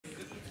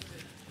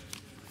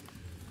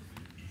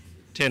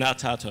Tēnā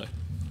tātou.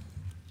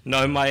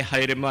 Nau mai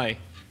haere mai.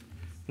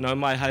 Nau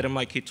mai haere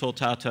mai ki tō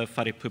tātou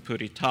whare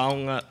pupuri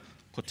taonga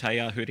ko te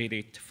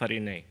ahuriri te whare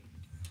nei.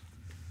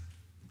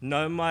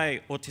 Nau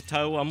mai o te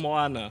taua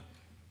moana.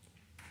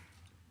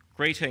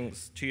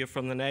 Greetings to you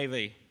from the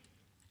Navy.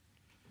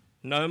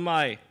 Nau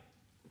mai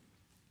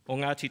o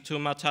Ngāti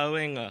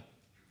Tūmatauenga.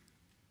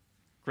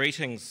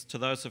 Greetings to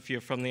those of you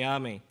from the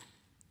Army.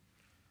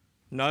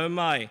 Nau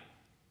mai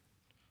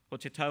o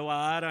te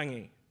taua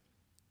ārangi.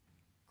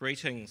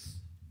 Greetings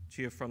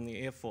to you from the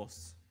Air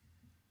Force.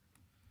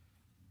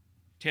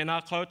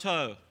 Tēnā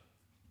koutou,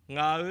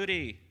 ngā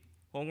uri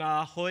o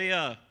ngā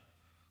hoia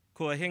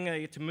kua hinga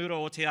i te mura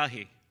o te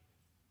ahi.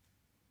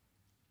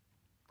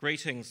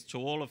 Greetings to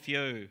all of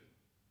you,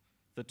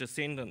 the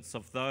descendants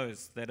of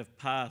those that have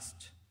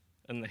passed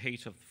in the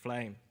heat of the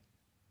flame.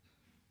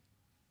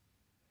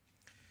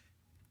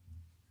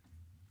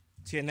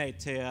 Tēnei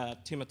te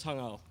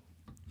timatanga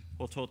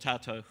o tō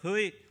tātou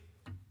hui,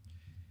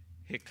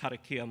 he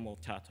karakia mō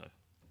tātou.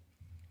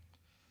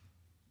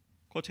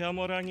 Ko te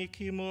amorangi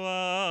ki mua,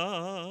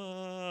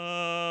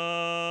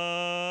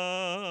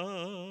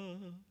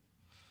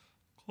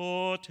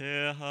 ko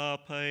te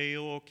hāpai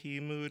o ki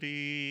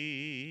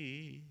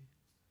muri,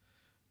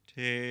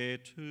 te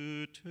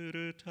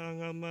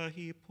tūturutanga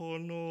mahi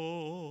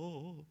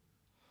pono,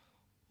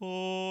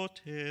 o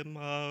te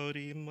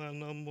Maori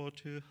mana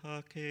motu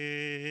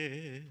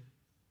Hawke.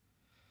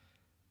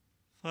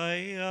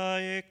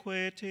 Whaia e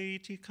koe te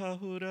iti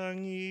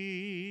kahurangi,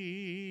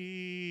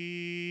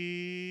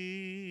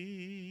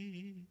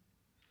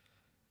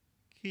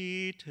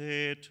 ki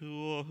te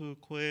tuohu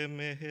koe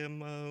mehe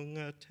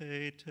maunga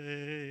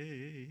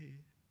teitei.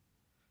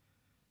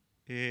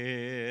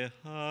 E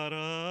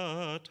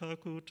hara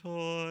taku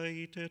toa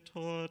i te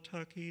toa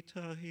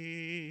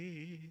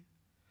takitahi,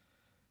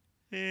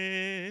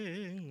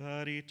 e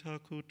ngari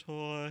taku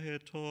toa he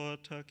toa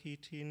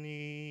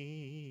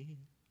takitini.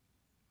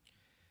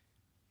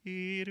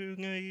 I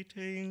runga i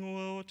te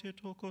ingoa o te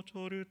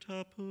tokotoru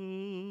tapu,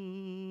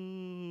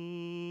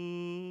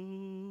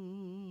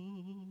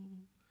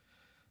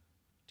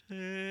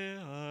 te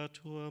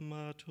atua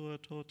mātua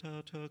tō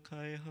tātou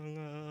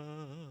kaihanga,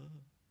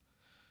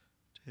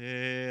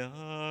 te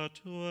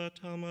atua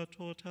tama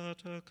tō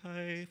tātou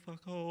kai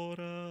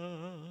whakaora,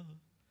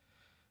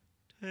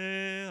 te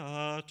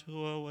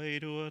atua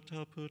wairua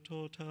tapu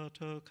tō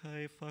tātou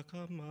kai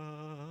whakamā.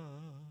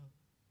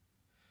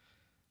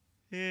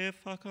 E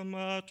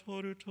whakamā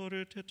toru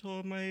toru te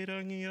tō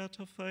mairangi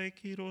ata whai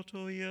ki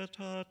roto i a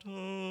tātou.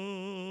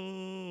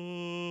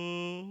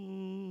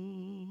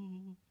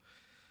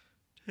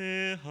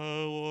 Te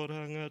hau o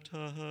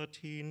rangataha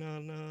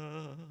tinana,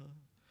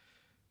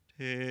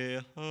 te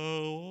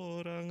hau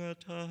o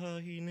rangataha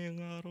hine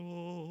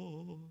ngaro,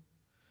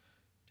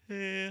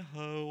 te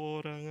hau o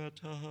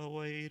rangataha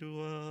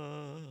wairua,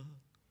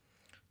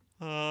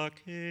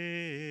 ake,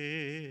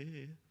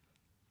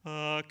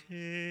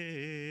 ake,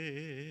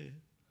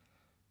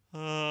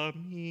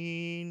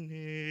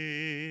 amine.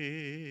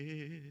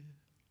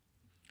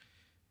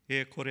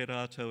 E kore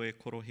rātou e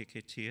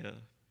koroheketia,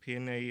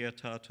 pēnei ia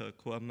tātou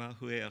kua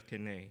mahue ake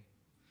nei.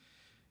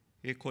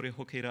 E kore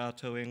hoki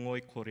rātou e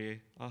ngoi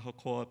kore,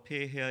 ahakoa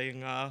pēhea i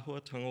ngā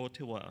ahuatanga o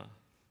te wā.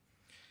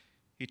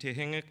 I te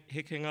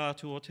heke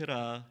ngātu o te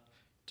rā,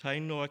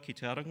 tainoa ki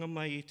te aranga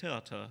mai i te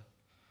ata,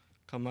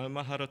 ka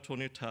maumahara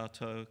tonu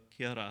tātou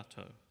ki a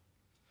rātou.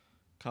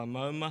 Ka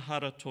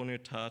maumahara tonu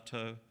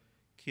tātou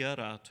ki a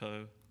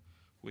rātou,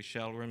 we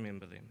shall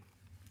remember them.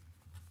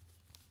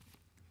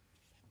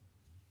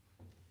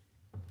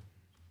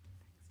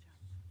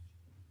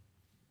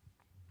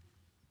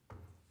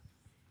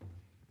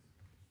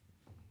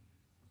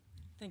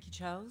 Thank you,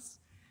 Charles.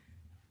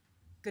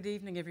 Good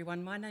evening,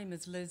 everyone. My name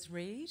is Liz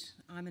Read.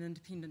 I'm an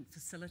independent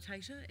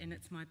facilitator, and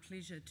it's my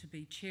pleasure to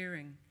be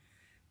chairing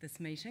this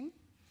meeting.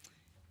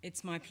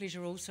 It's my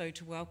pleasure also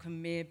to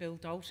welcome Mayor Bill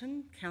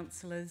Dalton,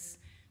 councillors,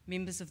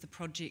 members of the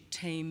project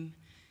team,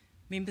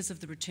 members of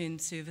the return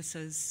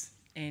services,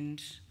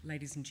 and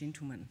ladies and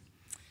gentlemen.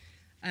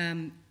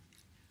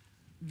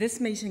 This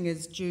meeting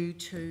is due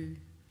to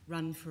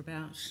run for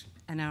about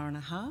an hour and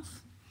a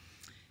half.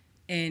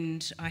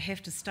 And I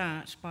have to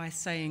start by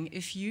saying,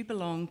 if you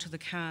belong to the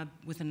car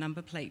with a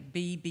number plate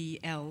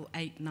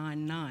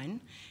BBL899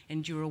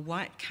 and you're a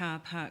white car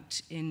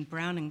parked in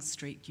Browning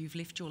Street, you've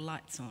left your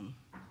lights on.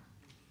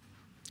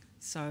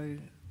 So,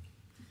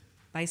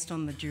 based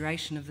on the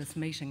duration of this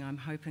meeting, I'm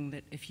hoping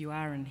that if you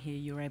are in here,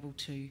 you're able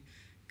to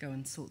go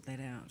and sort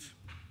that out.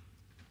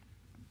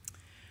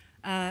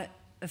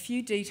 A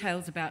few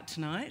details about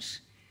tonight.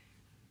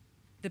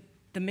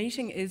 The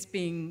meeting is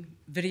being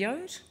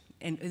videoed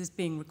and is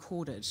being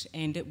recorded,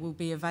 and it will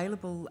be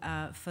available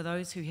for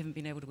those who haven't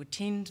been able to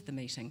attend the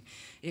meeting.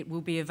 It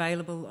will be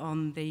available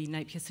on the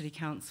Napier City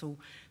Council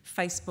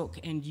Facebook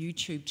and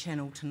YouTube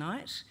channel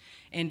tonight,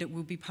 and it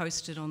will be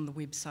posted on the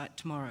website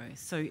tomorrow.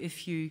 So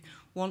if you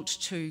want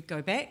to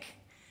go back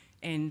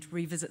and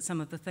revisit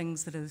some of the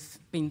things that have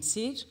been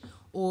said,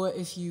 or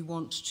if you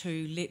want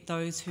to let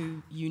those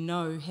who you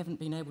know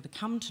haven't been able to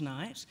come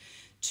tonight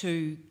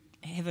to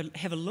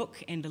have a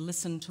look and a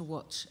listen to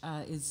what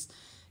is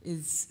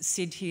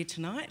said here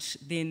tonight,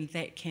 then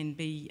that can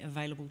be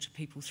available to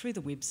people through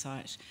the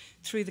website,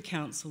 through the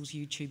Council's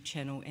YouTube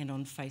channel and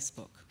on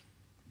Facebook.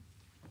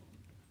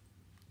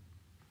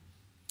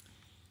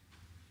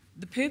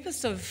 The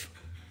purpose of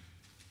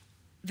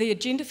the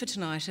agenda for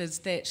tonight is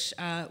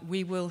that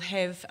we will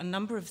have a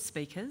number of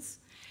speakers,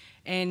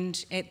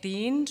 and at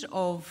the end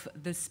of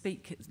the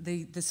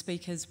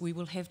speakers we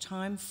will have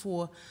time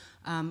for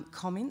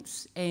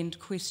comments and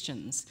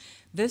questions.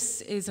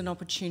 This is an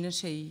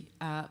opportunity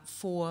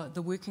for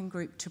the working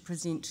group to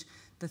present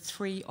the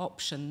 3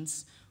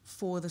 options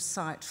for the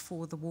site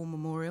for the War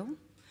Memorial,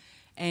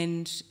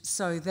 and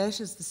so that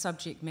is the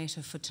subject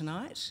matter for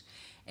tonight,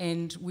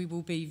 and we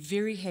will be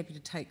very happy to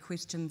take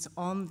questions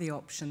on the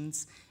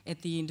options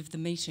at the end of the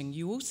meeting.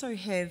 You also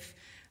have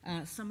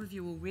some of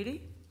you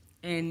already,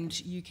 and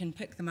you can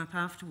pick them up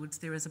afterwards.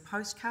 There is a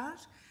postcard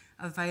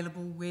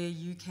available where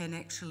you can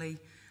actually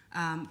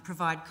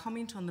provide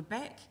comment on the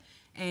back,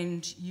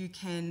 and you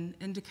can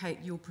indicate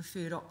your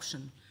preferred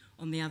option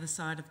on the other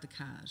side of the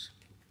card.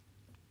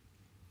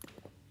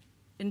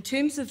 In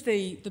terms of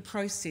the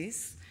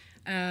process,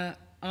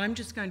 I'm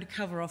just going to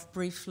cover off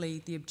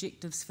briefly the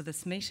objectives for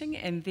this meeting,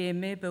 and then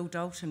Mayor Bill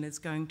Dalton is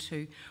going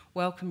to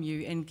welcome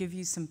you and give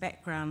you some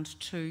background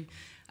to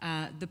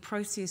the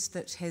process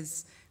that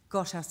has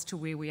got us to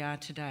where we are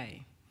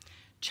today.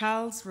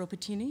 Charles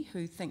Ropotini,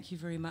 who, thank you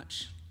very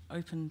much,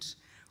 opened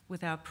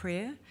with our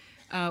prayer,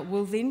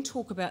 will then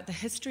talk about the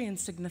history and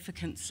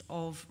significance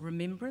of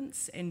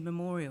remembrance and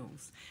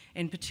memorials,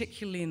 and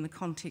particularly in the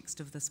context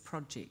of this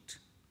project.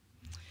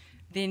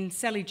 Then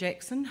Sally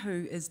Jackson,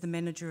 who is the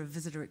Manager of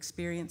Visitor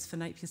Experience for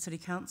Napier City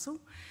Council,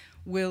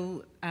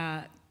 will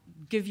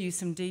give you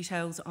some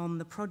details on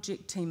the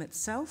project team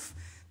itself,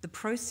 the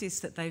process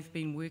that they've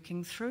been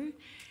working through,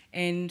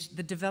 and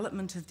the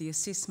development of the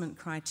assessment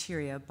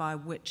criteria by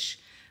which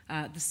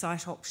the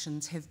site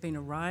options have been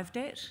arrived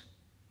at.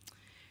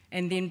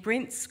 And then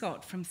Brent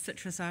Scott from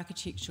Citrus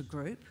Architecture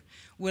Group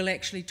will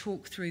actually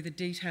talk through the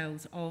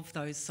details of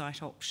those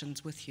site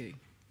options with you.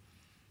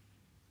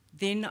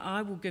 Then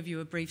I will give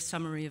you a brief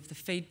summary of the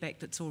feedback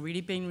that's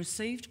already been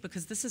received,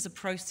 because this is a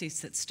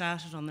process that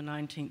started on the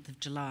 19th of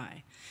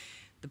July.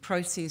 The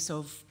process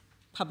of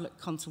public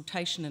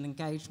consultation and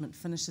engagement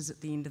finishes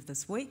at the end of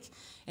this week,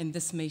 and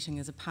this meeting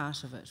is a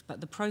part of it.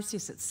 But the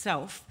process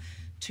itself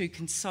to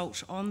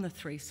consult on the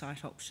 3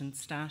 site options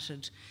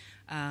started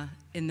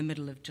in the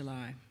middle of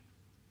July.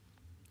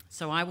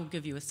 So I will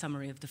give you a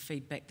summary of the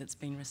feedback that's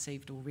been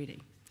received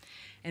already.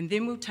 And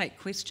then we'll take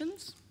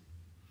questions,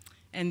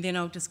 and then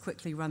I'll just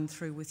quickly run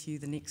through with you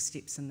the next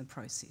steps in the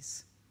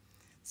process.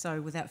 So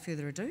without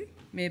further ado,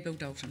 Mayor Bill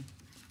Dalton.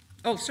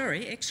 Oh,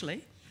 sorry,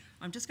 actually,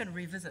 I'm just going to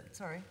revisit,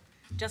 sorry.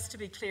 Just to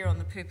be clear on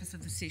the purpose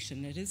of the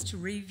session, it is to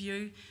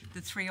review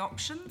the 3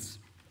 options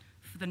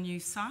for the new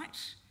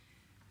site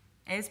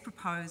as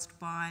proposed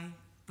by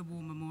the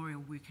War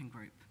Memorial Working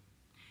Group,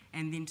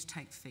 and then to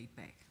take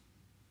feedback.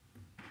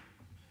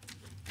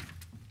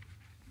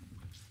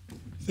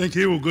 Thank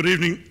you. Well, good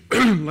evening,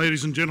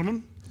 ladies and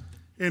gentlemen,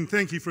 and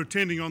thank you for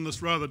attending on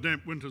this rather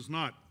damp winter's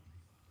night.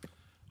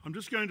 I'm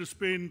just going to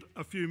spend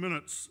a few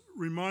minutes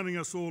reminding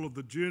us all of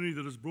the journey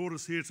that has brought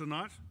us here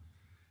tonight,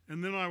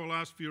 and then I will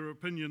ask for your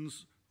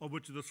opinions of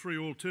which of the 3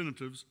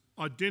 alternatives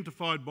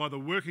identified by the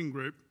working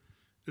group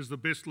is the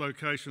best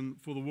location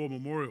for the War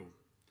Memorial.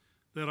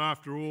 That,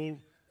 after all,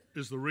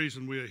 is the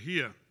reason we are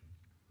here.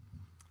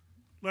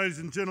 Ladies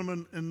and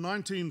gentlemen, in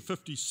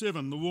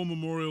 1957, the War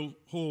Memorial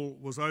Hall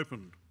was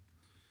opened.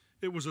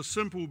 It was a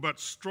simple but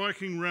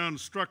striking round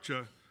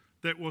structure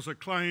that was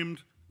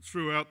acclaimed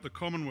throughout the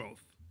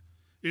Commonwealth.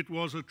 It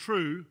was a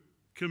true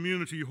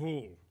community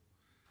hall.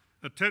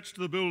 Attached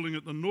to the building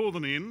at the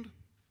northern end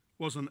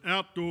was an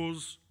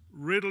outdoors,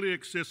 readily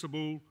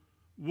accessible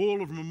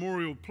wall of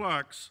memorial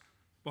plaques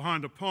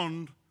behind a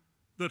pond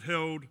that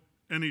held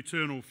an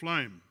eternal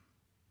flame.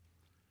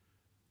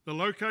 The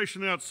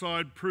location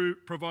outside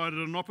provided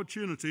an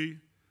opportunity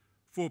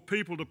for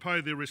people to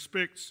pay their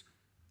respects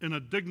in a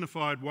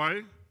dignified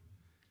way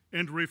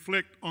and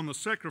reflect on the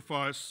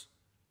sacrifice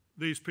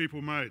these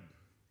people made.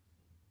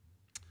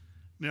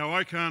 Now,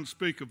 I can't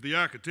speak of the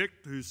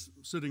architect who's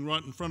sitting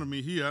right in front of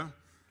me here,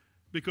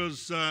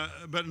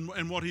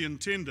 and what he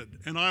intended,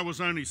 and I was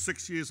only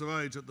 6 years of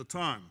age at the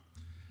time,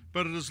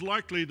 but it is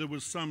likely there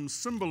was some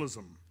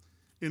symbolism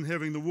in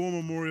having the War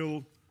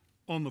Memorial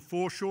on the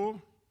foreshore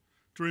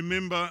to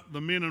remember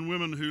the men and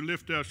women who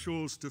left our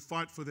shores to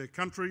fight for their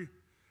country,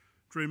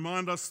 to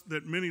remind us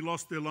that many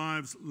lost their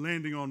lives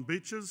landing on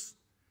beaches,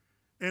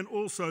 and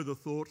also the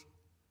thought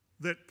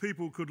that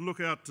people could look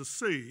out to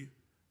sea,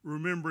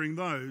 remembering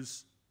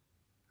those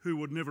who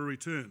would never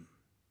return.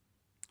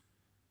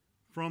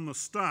 From the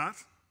start,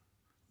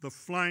 the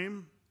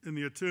flame in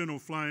the eternal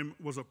flame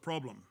was a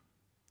problem,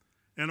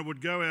 and it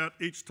would go out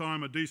each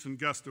time a decent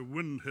gust of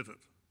wind hit it.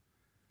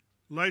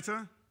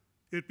 Later,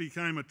 it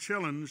became a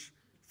challenge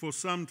for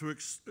some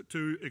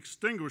to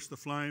extinguish the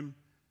flame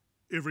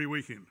every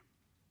weekend.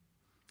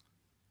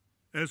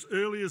 As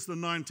early as the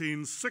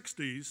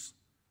 1960s,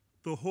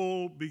 the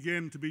hall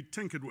began to be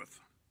tinkered with,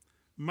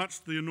 much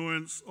to the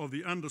annoyance of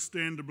the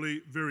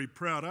understandably very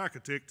proud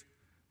architect,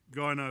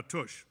 Guy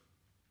Tush.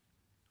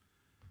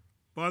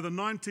 By the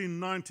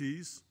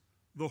 1990s,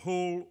 the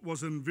hall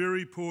was in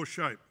very poor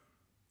shape.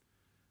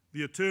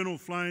 The eternal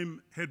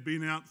flame had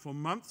been out for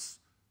months.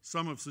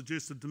 Some have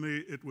suggested to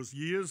me it was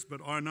years,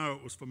 but I know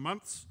it was for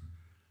months.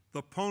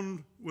 The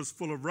pond was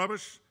full of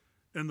rubbish,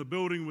 and the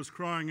building was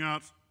crying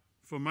out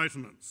for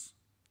maintenance.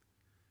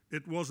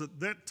 It was at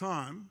that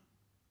time,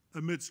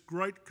 amidst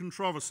great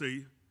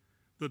controversy,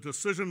 the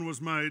decision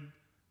was made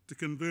to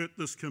convert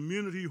this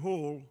community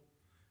hall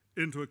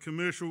into a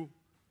commercial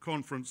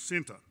conference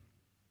centre.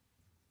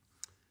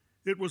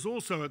 It was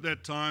also at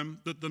that time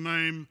that the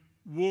name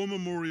War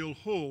Memorial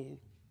Hall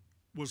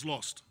was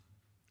lost.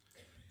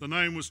 The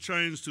name was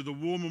changed to the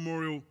War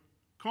Memorial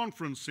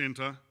Conference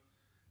Centre,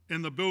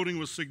 and the building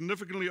was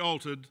significantly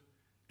altered,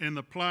 and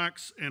the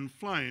plaques and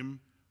flame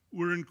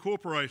were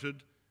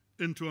incorporated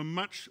into a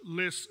much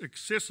less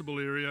accessible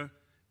area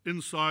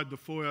inside the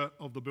foyer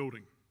of the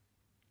building.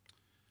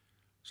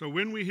 So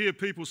when we hear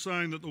people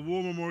saying that the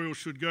War Memorial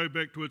should go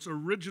back to its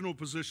original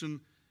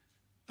position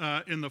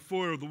in the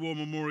foyer of the War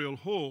Memorial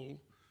Hall,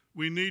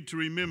 we need to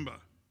remember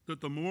that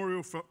the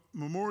memorial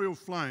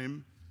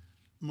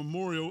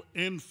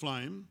and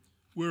flame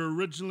were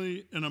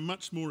originally in a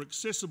much more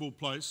accessible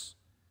place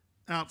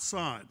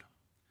outside,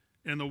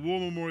 and the War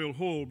Memorial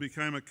Hall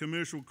became a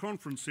commercial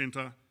conference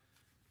centre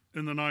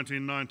in the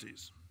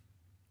 1990s.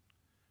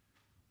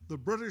 The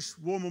British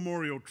War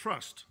Memorial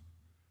Trust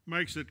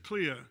makes it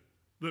clear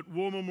that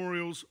war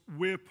memorials,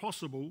 where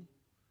possible,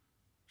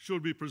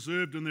 should be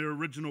preserved in their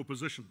original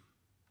position.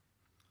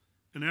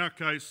 In our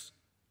case,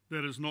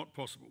 that is not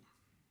possible.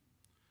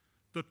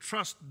 The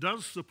Trust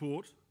does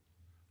support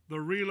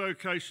the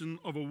relocation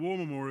of a war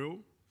memorial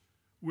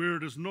where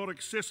it is not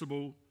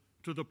accessible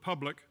to the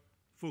public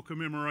for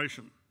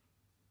commemoration.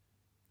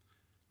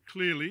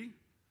 Clearly,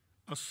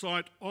 a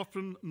site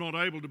often not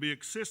able to be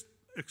accessed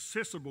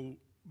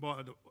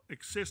by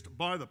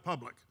the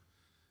public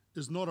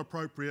is not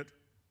appropriate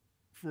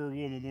for a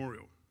war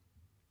memorial.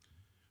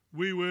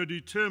 We were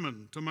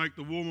determined to make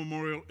the war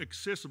memorial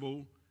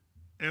accessible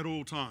at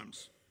all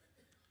times.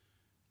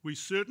 We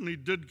certainly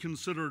did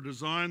consider a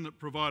design that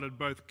provided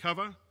both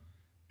cover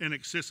and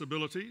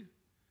accessibility,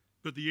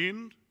 but at the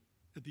end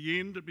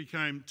it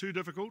became too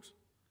difficult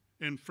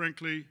and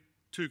frankly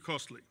too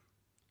costly.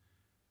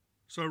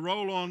 So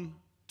roll on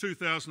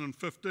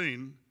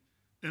 2015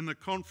 and the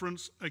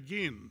conference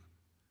again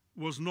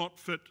was not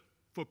fit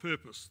for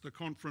purpose. The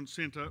conference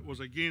centre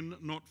was again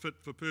not fit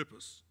for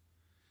purpose.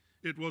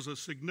 It was a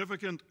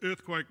significant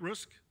earthquake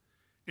risk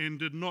and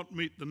did not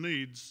meet the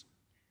needs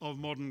of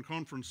modern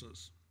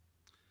conferences.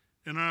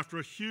 And after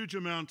a huge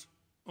amount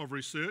of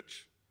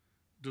research,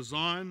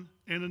 design,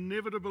 and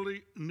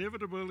inevitably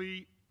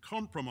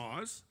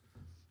compromise,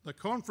 the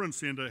conference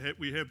centre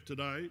we have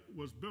today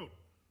was built.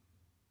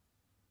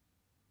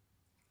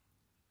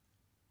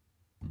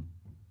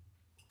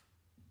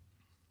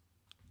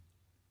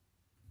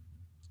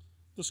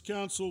 This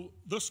council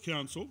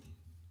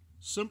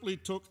simply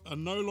took a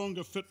no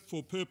longer fit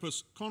for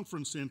purpose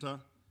conference centre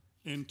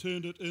and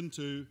turned it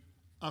into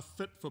a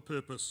fit for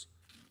purpose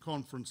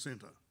conference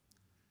centre.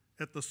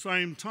 At the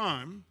same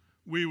time,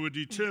 we were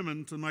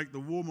determined to make the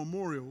War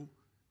Memorial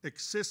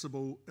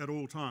accessible at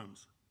all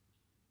times.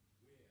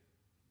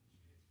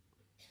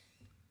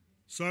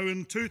 So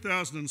in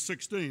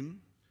 2016,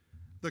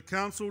 the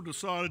council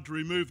decided to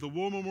remove the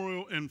War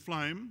Memorial and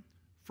flame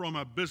from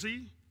a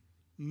busy,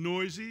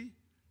 noisy,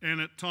 and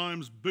at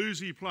times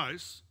boozy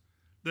place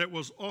that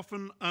was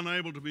often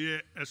unable to be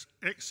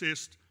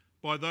accessed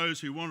by those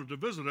who wanted to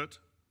visit it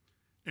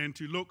and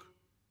to look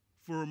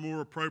for a more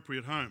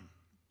appropriate home.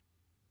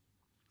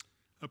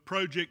 A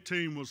project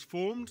team was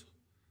formed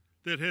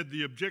that had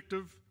the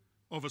objective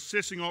of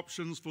assessing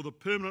options for the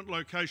permanent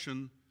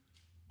location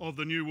of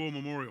the new War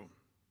Memorial.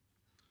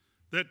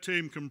 That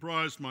team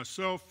comprised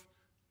myself,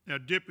 our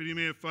Deputy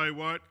Mayor Faye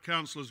White,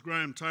 Councillors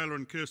Graham Taylor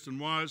and Kirsten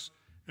Wise,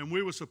 and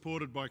we were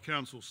supported by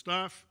council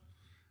staff,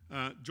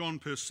 John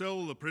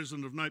Purcell, the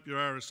President of Napier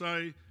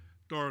RSA,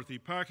 Dorothy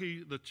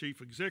Parkey, the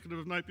Chief Executive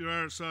of Napier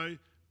RSA,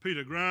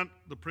 Peter Grant,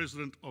 the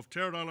President of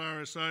Taradale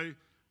RSA,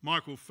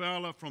 Michael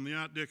Fowler from the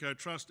Art Deco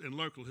Trust and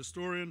local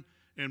historian,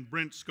 and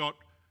Brent Scott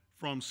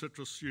from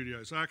Citrus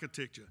Studios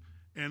Architecture.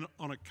 And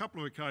on a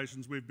couple of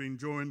occasions we've been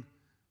joined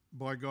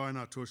by Guy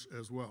Tush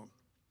as well.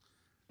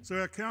 So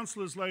our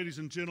councillors, ladies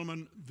and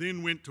gentlemen,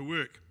 then went to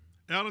work,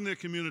 out in their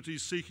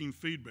communities seeking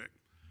feedback.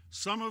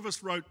 Some of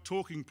us wrote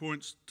talking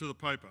points to the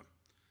paper.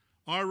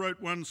 I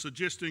wrote one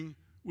suggesting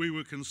we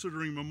were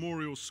considering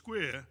Memorial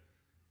Square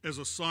as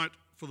a site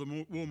for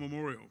the War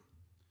Memorial.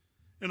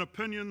 And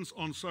opinions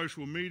on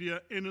social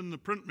media and in the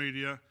print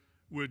media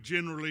were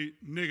generally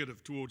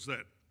negative towards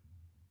that.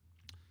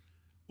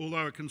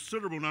 Although a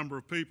considerable number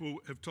of people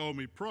have told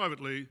me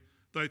privately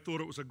they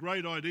thought it was a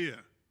great idea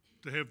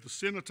to have the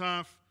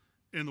cenotaph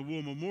and the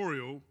War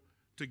Memorial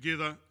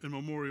together in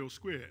Memorial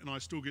Square, and I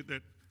still get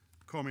that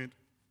comment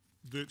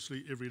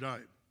virtually every day.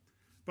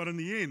 But in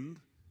the end,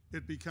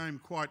 it became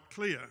quite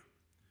clear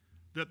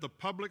that the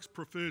public's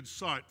preferred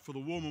site for the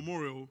War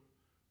Memorial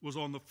was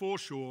on the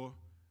foreshore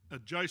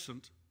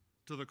adjacent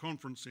to the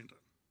conference centre.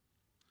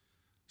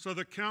 So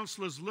the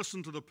councillors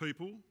listened to the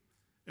people,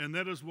 and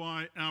that is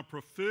why our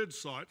preferred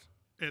site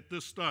at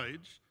this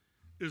stage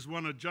is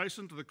one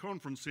adjacent to the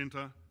conference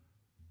centre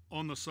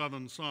on the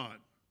southern side.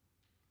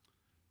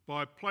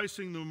 By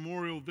placing the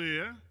memorial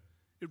there,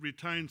 it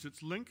retains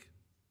its link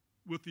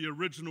with the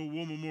original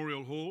War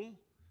Memorial Hall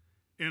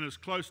and is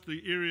close to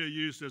the area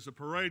used as a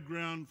parade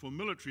ground for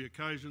military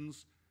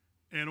occasions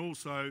and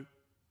also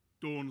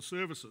dawn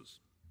services.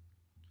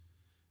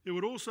 It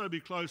would also be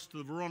close to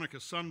the Veronica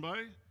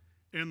Sunbay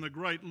and the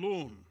Great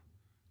Lawn,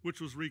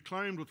 which was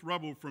reclaimed with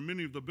rubble from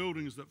many of the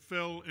buildings that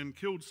fell and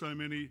killed so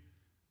many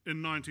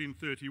in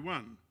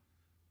 1931.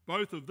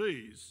 Both of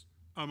these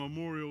are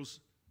memorials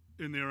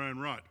in their own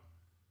right.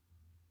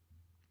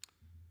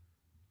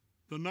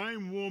 The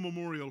name War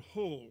Memorial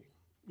Hall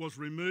was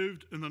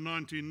removed in the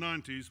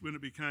 1990s when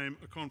it became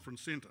a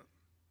conference centre.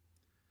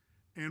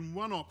 And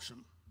one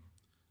option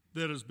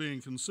that is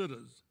being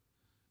considered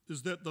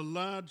is that the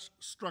large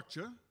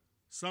structure,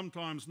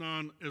 sometimes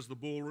known as the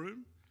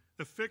ballroom,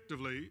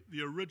 effectively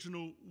the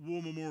original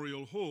War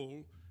Memorial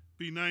Hall,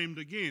 be named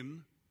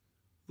again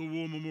the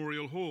War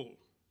Memorial Hall.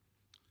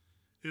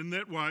 In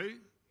that way,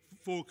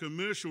 for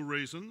commercial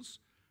reasons,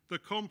 the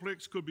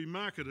complex could be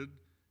marketed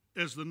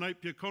as the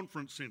Napier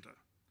Conference Centre,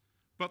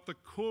 but the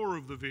core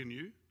of the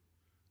venue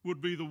would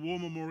be the War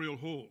Memorial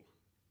Hall.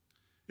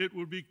 It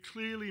would be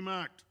clearly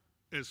marked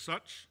as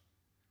such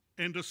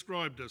and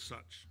described as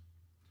such.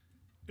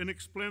 An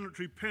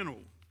explanatory panel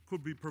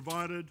could be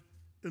provided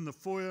in the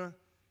foyer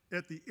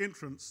at the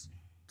entrance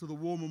to the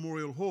War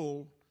Memorial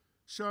Hall,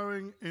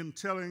 showing and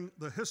telling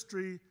the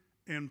history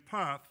and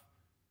path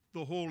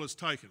the hall has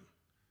taken.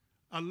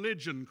 A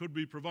legend could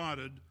be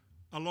provided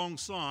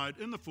alongside,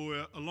 in the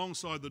foyer,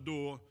 alongside the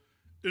door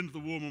into the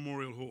War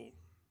Memorial Hall.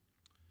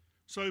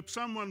 So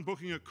someone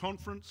booking a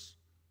conference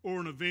or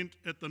an event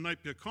at the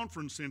Napier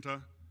Conference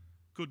Centre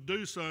could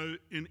do so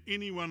in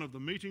any one of the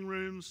meeting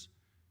rooms,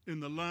 in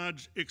the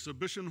large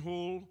exhibition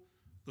hall,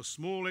 the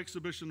small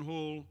exhibition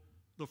hall,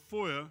 the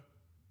foyer,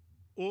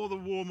 or the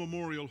War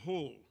Memorial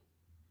Hall.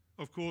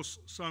 Of course,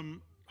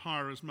 some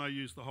hirers may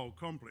use the whole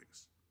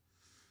complex.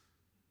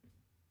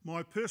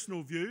 My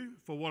personal view,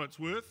 for what it's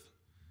worth,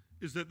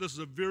 is that this is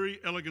a very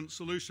elegant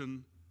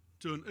solution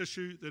to an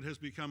issue that has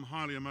become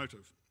highly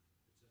emotive.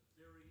 It's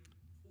a very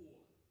poor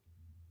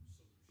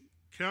solution.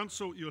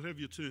 Council, you'll have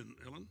your turn,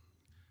 Ellen.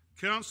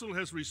 Council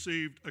has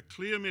received a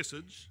clear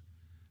message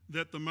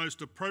that the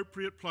most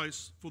appropriate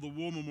place for the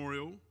War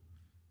Memorial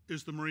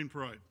is the Marine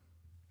Parade.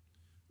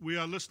 We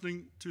are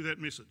listening to that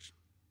message.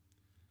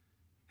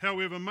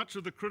 However, much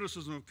of the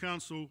criticism of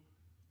Council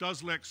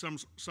does lack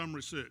some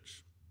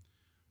research.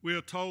 We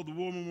are told the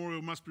War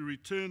Memorial must be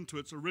returned to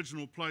its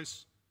original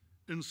place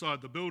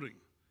inside the building.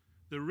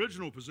 The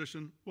original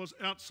position was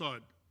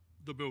outside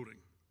the building.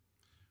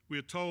 We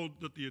are told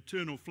that the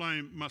eternal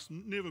flame must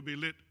never be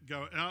let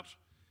go out.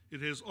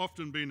 It has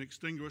often been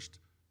extinguished,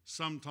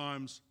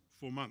 sometimes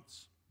for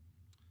months.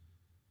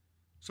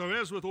 So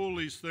as with all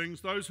these things,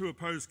 those who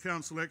oppose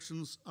council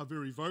actions are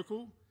very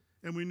vocal,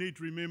 and we need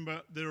to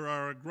remember there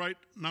are a great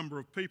number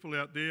of people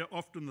out there,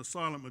 often the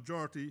silent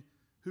majority,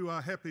 who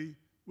are happy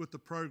with the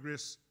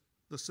progress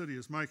the city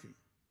is making.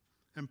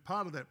 And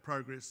part of that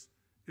progress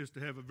is to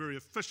have a very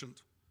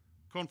efficient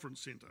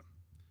conference centre.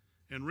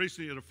 And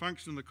recently at a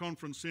function in the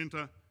conference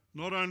centre,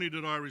 not only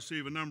did I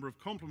receive a number of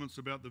compliments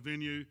about the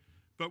venue,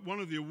 but one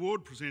of the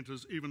award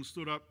presenters even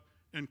stood up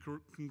and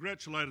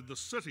congratulated the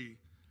city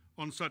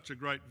on such a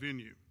great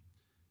venue.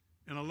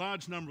 And a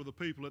large number of the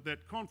people at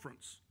that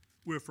conference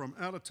were from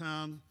out of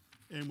town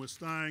and were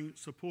staying,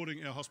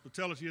 supporting our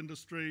hospitality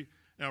industry,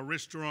 our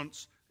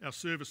restaurants, our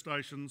service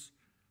stations.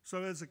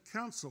 So as a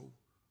council,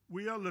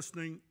 we are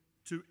listening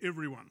to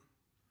everyone,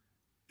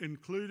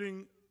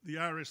 including the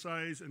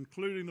RSAs,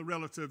 including the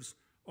relatives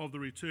of the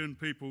returned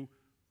people.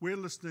 We're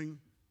listening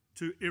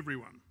to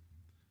everyone.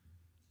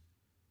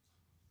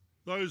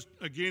 Those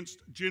against,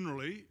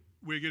 generally,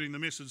 we're getting the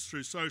message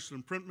through social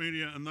and print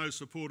media, and those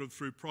supported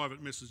through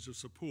private message of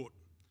support.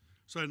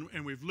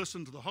 And we've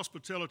listened to the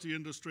hospitality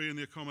industry and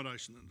the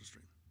accommodation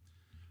industry.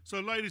 So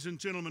ladies and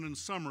gentlemen, in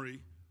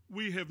summary,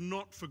 we have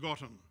not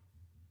forgotten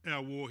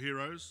our war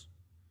heroes.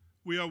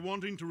 We are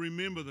wanting to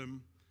remember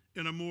them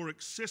in a more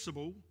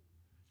accessible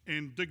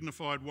and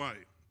dignified way.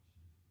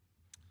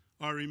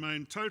 I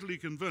remain totally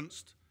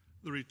convinced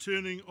the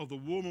returning of the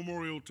War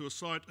Memorial to a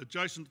site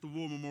adjacent to the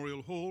War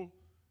Memorial Hall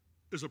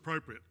is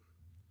appropriate.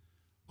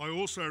 I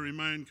also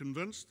remain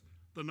convinced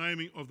the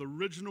naming of the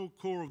original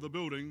core of the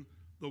building,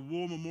 the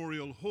War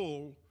Memorial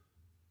Hall,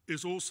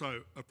 is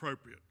also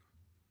appropriate.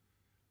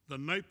 The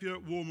Napier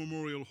War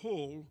Memorial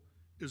Hall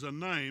is a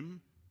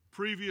name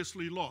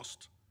previously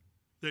lost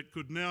that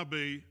could now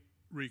be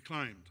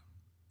reclaimed.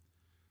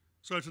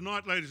 So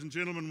tonight, ladies and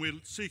gentlemen, we're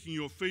seeking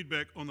your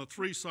feedback on the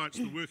 3 sites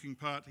the Working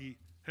Party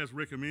has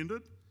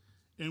recommended,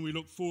 and we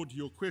look forward to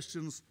your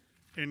questions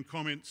and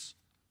comments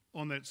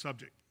on that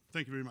subject.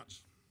 Thank you very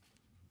much.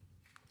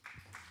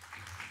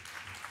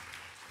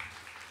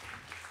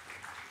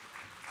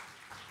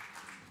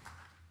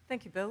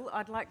 Thank you, Bill.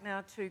 I'd like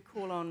now to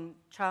call on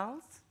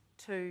Charles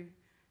to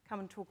come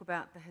and talk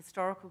about the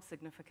historical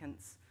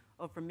significance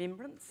of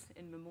remembrance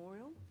in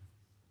memorial.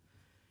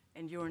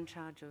 And you're in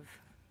charge of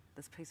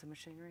this piece of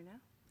machinery now.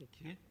 Thank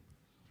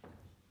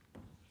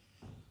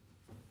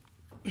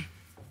you.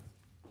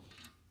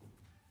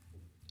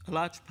 A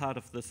large part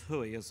of this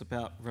hui is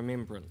about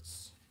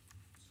remembrance.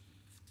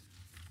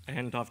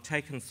 And I've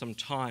taken some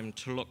time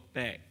to look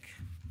back,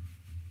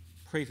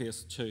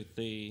 previous to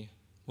the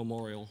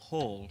Memorial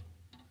Hall,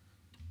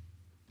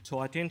 to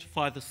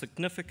identify the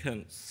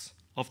significance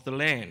of the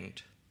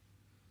land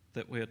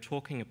that we're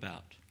talking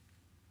about.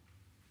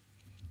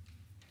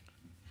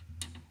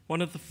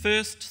 One of the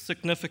first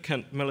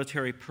significant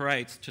military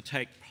parades to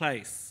take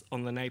place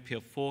on the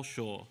Napier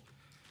foreshore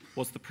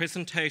was the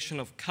presentation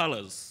of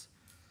colours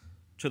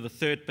to the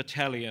 3rd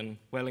Battalion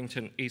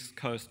Wellington East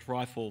Coast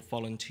Rifle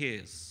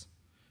Volunteers,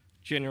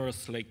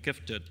 generously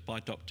gifted by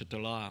Dr.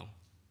 Delisle.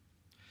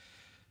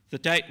 The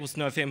date was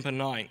November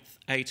 9th,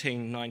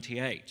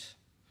 1898.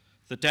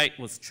 The date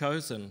was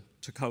chosen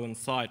to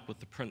coincide with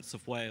the Prince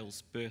of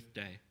Wales'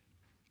 birthday.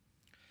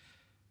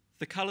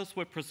 The colours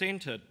were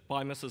presented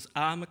by Mrs.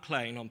 R.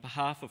 McLean on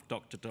behalf of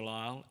Dr.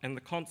 Delisle, and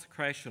the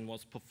consecration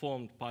was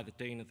performed by the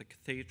Dean of the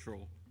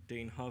Cathedral,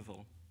 Dean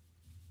Hovell.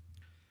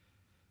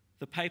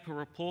 The paper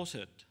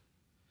reported,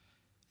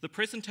 "The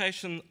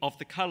presentation of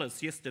the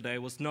colours yesterday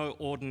was no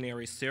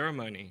ordinary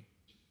ceremony,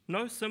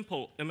 no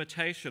simple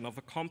imitation of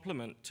a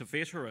compliment to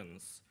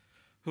veterans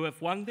who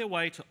have won their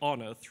way to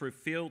honour through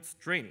fields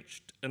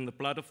drenched in the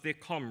blood of their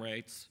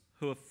comrades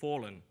who have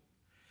fallen.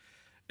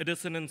 It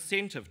is an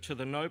incentive to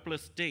the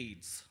noblest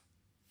deeds,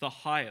 the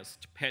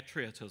highest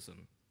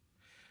patriotism.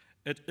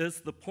 It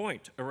is the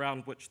point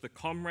around which the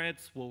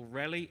comrades will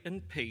rally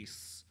in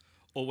peace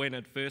or when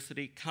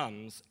adversity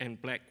comes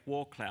and black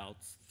war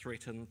clouds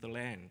threaten the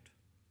land."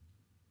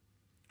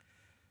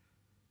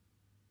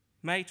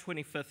 May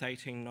 25th,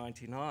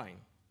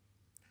 1899.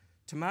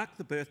 To mark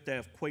the birthday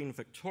of Queen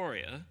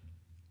Victoria,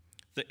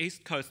 the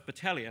East Coast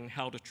Battalion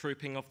held a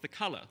trooping of the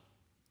colour,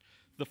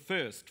 the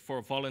first for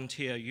a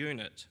volunteer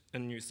unit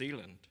in New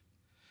Zealand.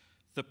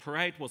 The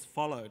parade was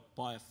followed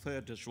by a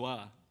feu de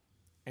joie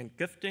and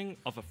gifting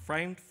of a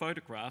framed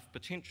photograph,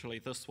 potentially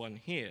this one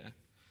here,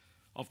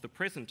 of the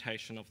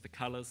presentation of the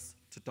colours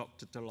to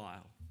Dr.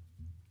 Delisle.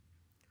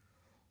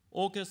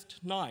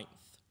 August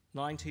 9th,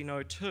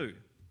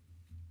 1902.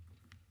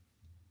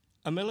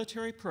 A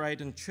military parade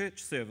and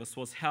church service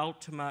was held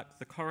to mark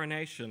the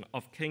coronation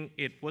of King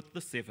Edward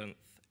VII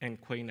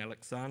and Queen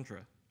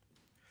Alexandra.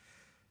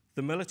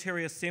 The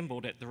military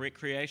assembled at the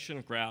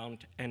recreation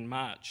ground and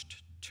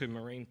marched to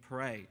Marine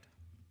Parade.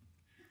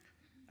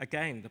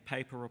 Again, the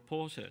paper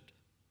reported,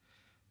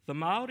 "The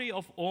Maori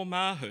of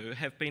Oamahu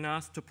have been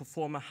asked to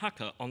perform a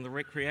haka on the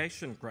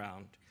recreation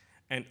ground,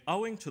 and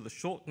owing to the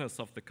shortness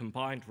of the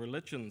combined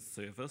religions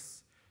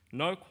service,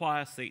 no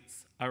choir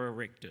seats are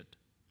erected.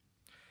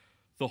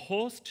 The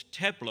horsed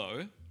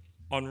tableau,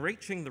 on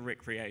reaching the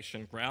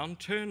recreation ground,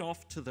 turn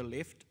off to the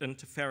left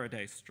into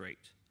Faraday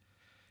Street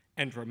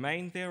and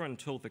remain there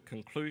until the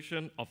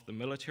conclusion of the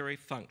military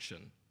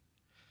function.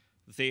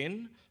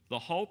 Then, the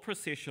whole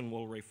procession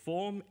will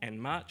reform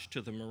and march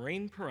to the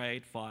Marine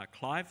Parade via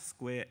Clive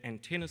Square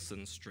and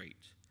Tennyson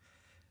Street.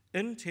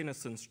 In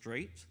Tennyson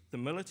Street, the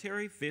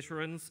military,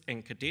 veterans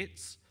and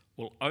cadets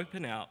will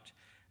open out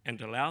and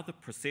allow the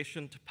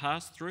procession to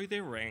pass through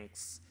their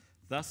ranks,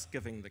 thus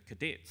giving the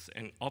cadets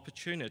an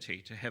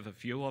opportunity to have a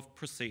view of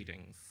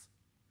proceedings.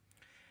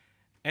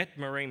 At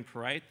Marine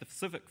Parade, the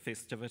civic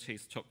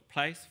festivities took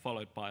place,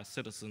 followed by a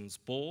citizens'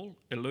 ball,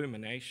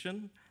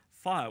 illumination,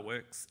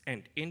 fireworks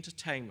and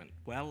entertainment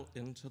well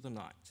into the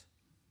night."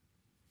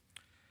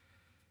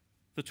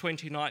 The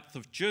 29th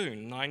of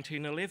June,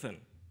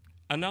 1911,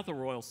 another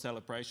royal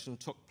celebration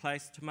took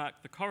place to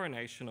mark the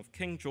coronation of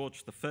King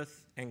George V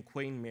and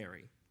Queen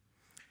Mary.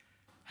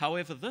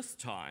 However, this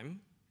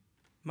time,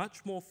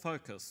 much more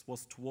focus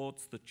was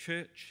towards the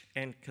church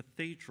and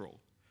cathedral,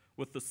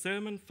 with the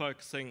sermon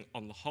focusing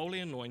on the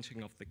holy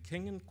anointing of the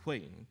King and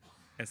Queen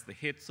as the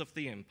heads of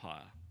the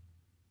empire.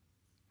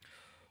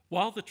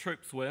 While the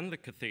troops were in the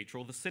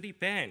cathedral, the city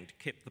band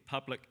kept the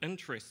public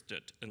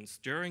interested in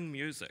stirring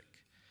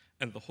music,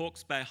 and the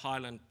Hawke's Bay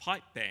Highland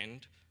Pipe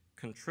Band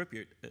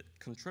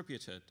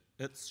contributed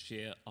its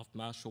share of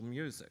martial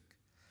music.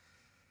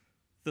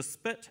 The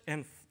Spit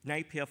and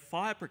Napier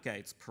Fire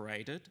Brigades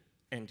paraded,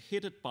 and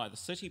headed by the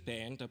city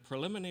band, a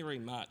preliminary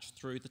march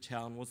through the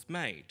town was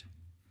made.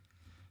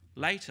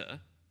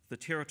 Later, the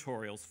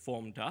territorials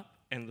formed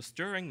up and the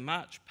stirring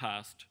march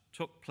past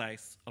took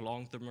place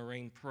along the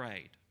Marine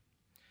Parade.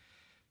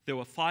 There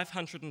were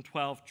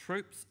 512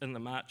 troops in the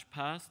march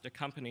past,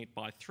 accompanied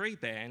by 3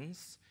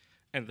 bands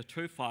and the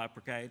 2 fire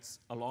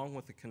brigades, along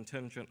with a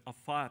contingent of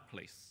fire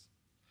police.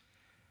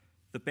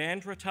 The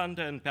band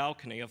rotunda and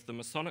balcony of the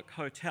Masonic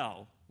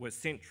Hotel were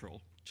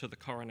central to the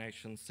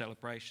coronation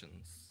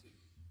celebrations.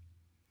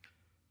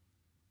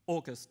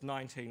 August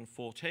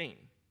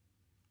 1914,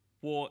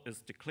 war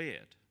is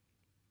declared.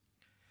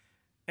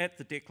 At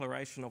the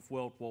declaration of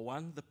World War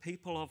I, the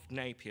people of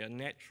Napier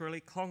naturally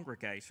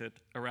congregated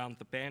around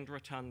the band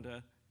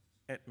rotunda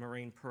at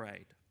Marine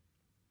Parade.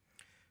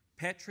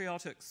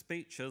 Patriotic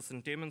speeches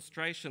and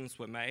demonstrations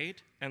were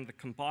made, and the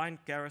combined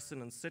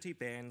garrison and city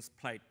bands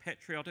played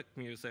patriotic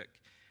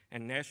music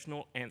and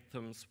national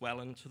anthems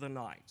well into the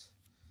night.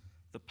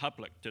 The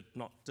public did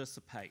not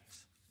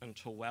dissipate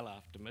until well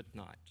after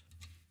midnight.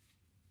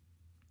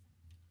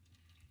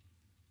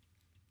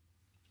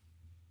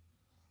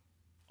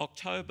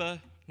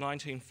 October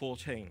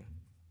 1914.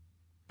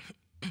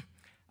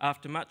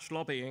 After much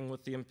lobbying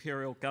with the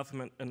Imperial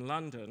government in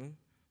London,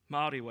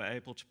 Māori were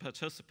able to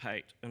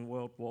participate in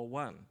World War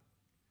I.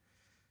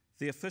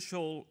 The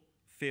official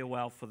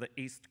farewell for the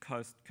East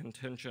Coast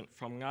contingent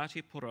from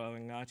Ngāti Porou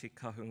and Ngāti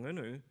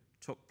Kahungunu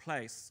took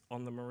place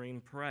on the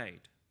Marine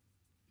Parade.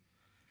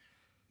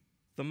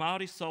 The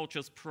Māori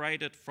soldiers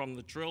paraded from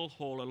the drill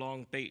hall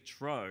along Beach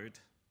Road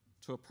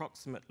to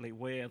approximately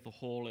where the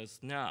hall is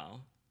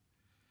now,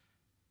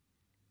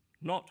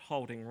 not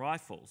holding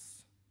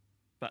rifles,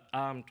 but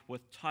armed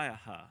with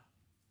taiaha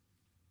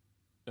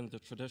in the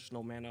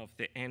traditional manner of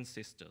their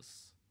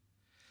ancestors.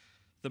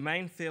 The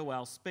main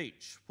farewell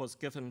speech was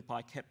given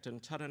by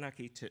Captain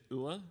Taranaki Te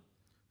Ua,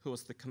 who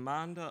was the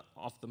commander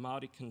of the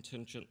Māori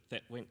contingent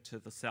that went to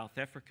the South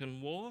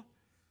African War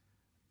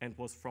and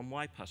was from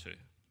Waipatu.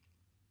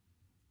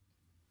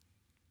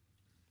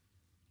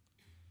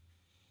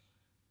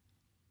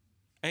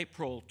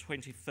 April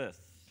 25th,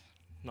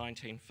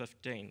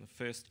 1915, the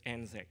first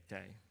Anzac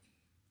Day.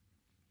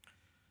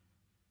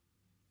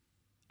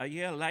 A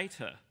year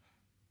later,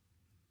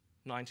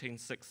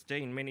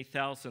 1916, many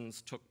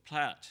thousands took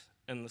part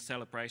in the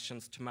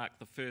celebrations to mark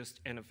the first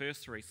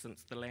anniversary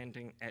since the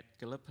landing at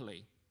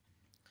Gallipoli.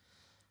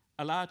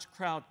 A large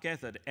crowd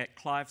gathered at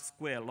Clive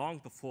Square long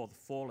before the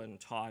fall-in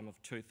time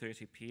of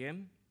 2:30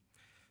 p.m.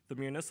 The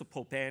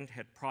municipal band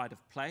had pride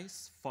of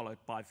place, followed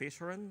by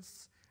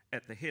veterans,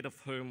 at the head of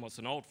whom was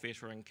an old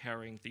veteran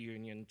carrying the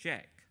Union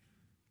Jack.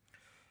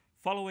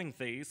 Following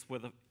these were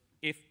the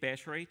F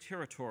Battery,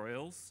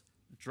 Territorials,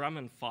 Drum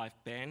and Fife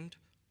Band,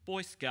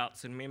 Boy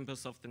Scouts and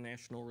members of the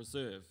National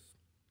Reserve.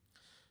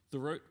 The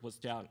route was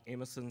down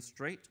Emerson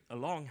Street,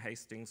 along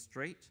Hastings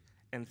Street,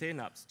 and then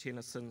up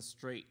Tennyson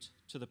Street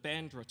to the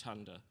band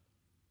rotunda.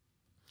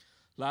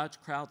 Large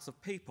crowds of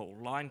people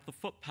lined the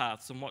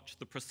footpaths and watched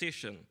the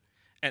procession.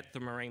 At the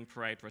Marine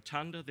Parade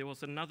rotunda, there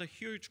was another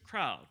huge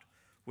crowd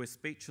where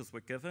speeches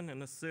were given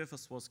and a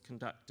service was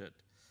conducted,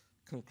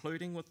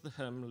 concluding with the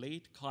hymn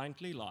Lead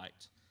Kindly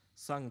Light,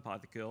 sung by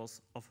the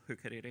girls of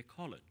Hukarere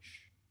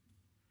College.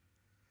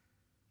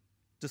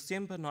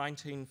 December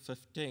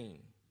 1915,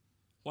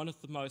 one of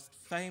the most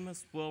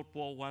famous World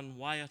War I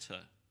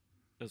waiata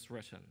is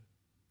written.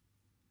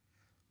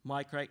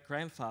 My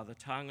great-grandfather,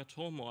 Tānga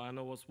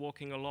Tōmoana, was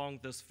walking along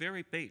this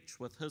very beach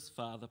with his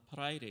father,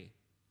 Paraire.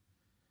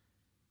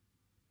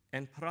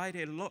 And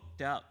Paraire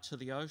looked out to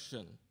the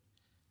ocean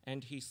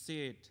and he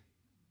said,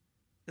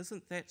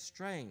 "Isn't that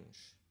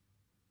strange?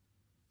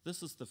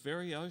 This is the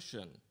very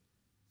ocean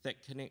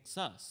that connects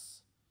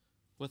us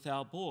with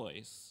our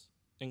boys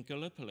in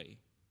Gallipoli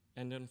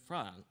and in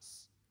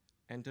France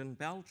and in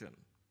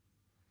Belgium."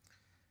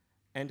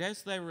 And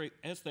as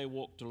they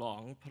walked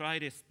along,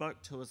 Paraire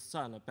spoke to his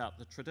son about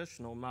the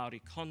traditional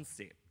Māori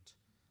concept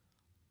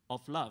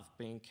of love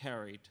being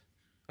carried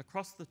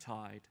across the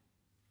tide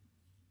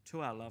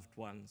to our loved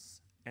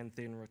ones and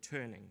then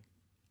returning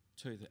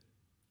to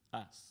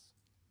us.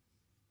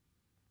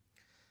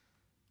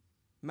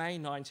 May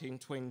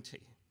 1920,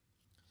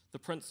 the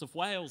Prince of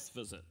Wales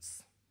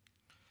visits.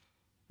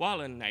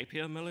 While in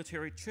Napier, a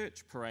military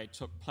church parade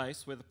took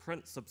place where the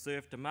Prince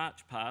observed a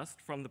march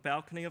past from the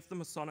balcony of the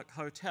Masonic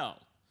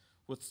Hotel,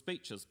 with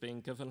speeches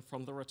being given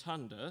from the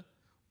rotunda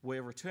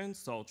where returned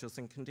soldiers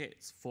and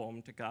cadets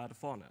formed a guard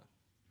of honour.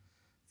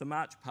 The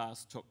march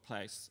past took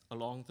place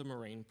along the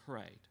Marine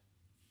Parade.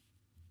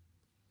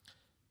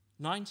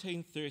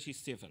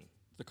 1937,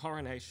 the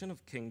coronation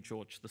of King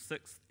George VI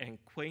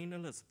and Queen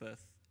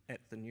Elizabeth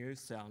at the new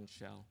Sound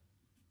Shell.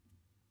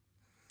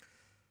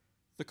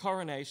 The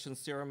coronation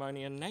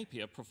ceremony in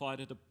Napier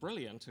provided a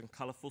brilliant and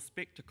colourful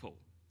spectacle.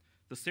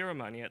 The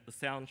ceremony at the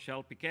Sound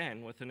Shell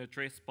began with an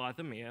address by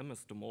the Mayor,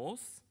 Mr.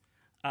 Morse,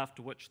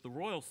 after which the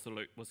royal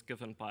salute was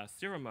given by a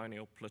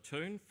ceremonial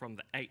platoon from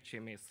the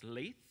HMS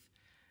Leith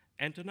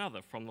and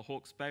another from the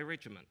Hawke's Bay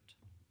Regiment.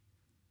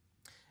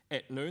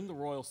 At noon, the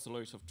royal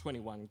salute of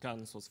 21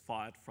 guns was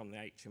fired from the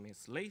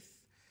HMS Leith,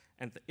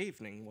 and the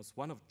evening was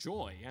one of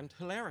joy and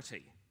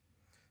hilarity.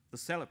 The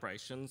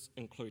celebrations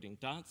including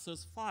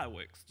dances,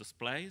 fireworks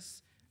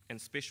displays, and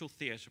special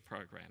theatre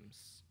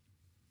programs.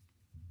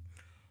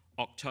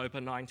 October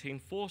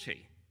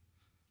 1940,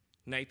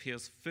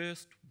 Napier's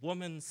first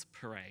Women's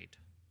Parade.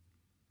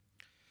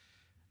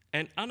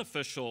 An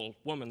unofficial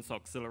Women's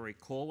Auxiliary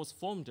Corps was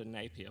formed in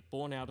Napier,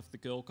 born out of the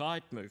Girl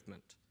Guide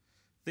movement.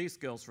 These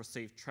girls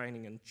received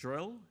training in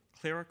drill,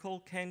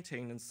 clerical,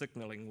 canteen and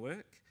signalling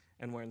work,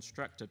 and were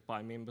instructed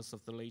by members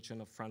of the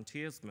Legion of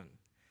Frontiersmen.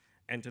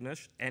 And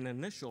an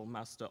initial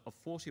muster of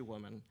 40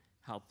 women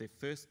held their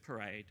first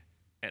parade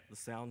at the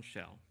sound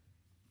shell.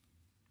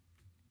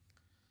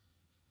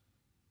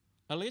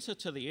 A letter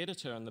to the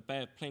editor in the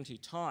Bay of Plenty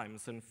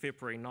Times in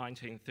February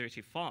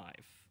 1935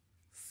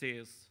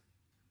 says,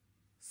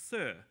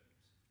 "Sir,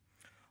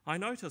 I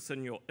notice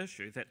in your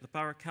issue that the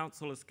Borough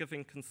Council is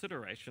giving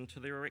consideration to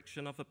the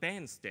erection of a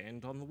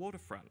bandstand on the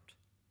waterfront.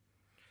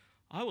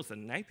 I was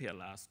in Napier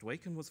last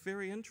week and was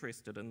very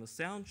interested in the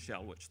sound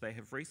shell which they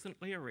have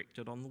recently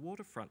erected on the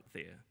waterfront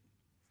there.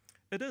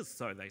 It is,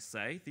 so they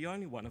say, the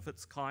only one of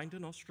its kind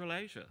in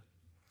Australasia.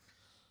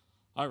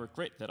 I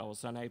regret that I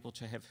was unable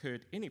to have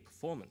heard any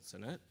performance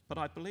in it, but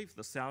I believe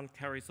the sound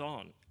carries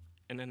on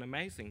in an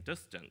amazing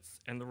distance,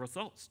 and the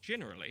results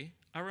generally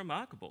are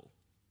remarkable.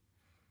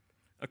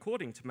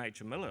 According to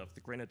Major Miller of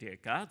the Grenadier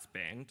Guards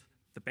Band,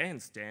 the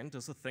bandstand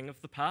is a thing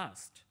of the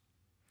past.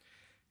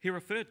 He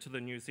referred to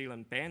the New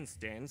Zealand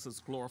bandstands as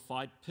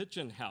glorified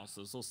pigeon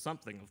houses or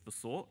something of the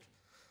sort.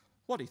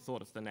 What he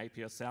thought of the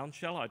Napier sound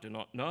shell I do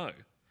not know,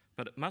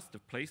 but it must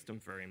have pleased him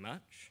very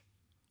much.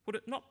 Would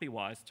it not be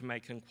wise to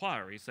make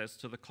inquiries as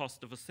to the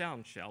cost of a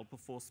sound shell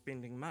before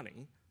spending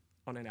money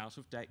on an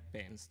out-of-date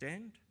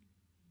bandstand?"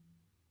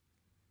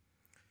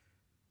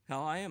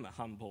 Now, I am a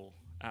humble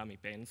army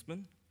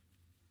bandsman,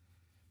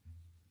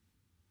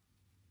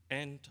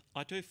 and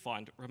I do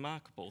find it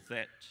remarkable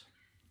that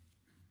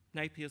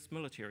Napier's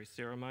military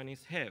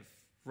ceremonies have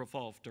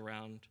revolved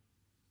around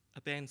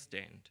a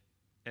bandstand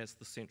as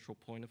the central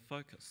point of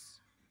focus.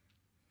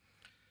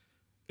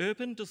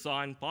 Urban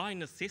design by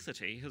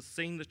necessity has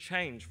seen the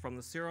change from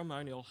the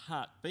ceremonial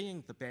heart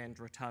being the band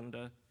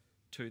rotunda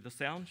to the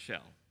sound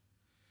shell.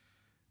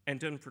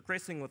 And in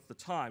progressing with the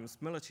times,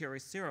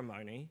 military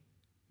ceremony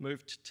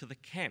moved to the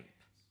camp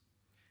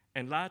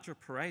and larger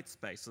parade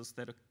spaces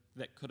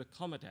that could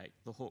accommodate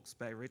the Hawke's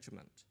Bay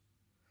Regiment.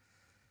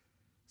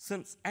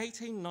 Since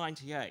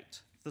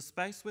 1898, the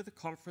space where the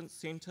conference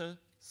centre,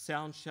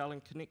 sound shell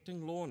and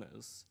connecting lawn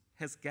is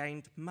has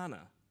gained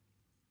mana.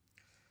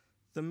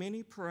 The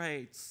many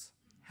parades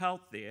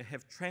held there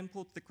have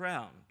trampled the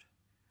ground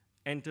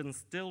and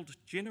instilled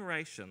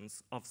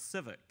generations of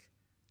civic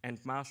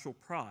and martial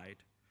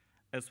pride,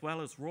 as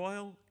well as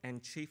royal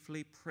and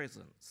chiefly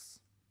presence.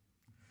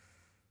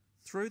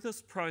 Through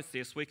this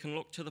process, we can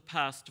look to the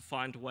past to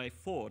find a way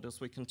forward as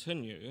we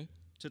continue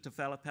to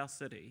develop our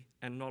city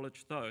and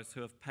acknowledge those who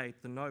have paid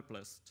the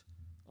noblest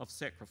of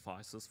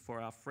sacrifices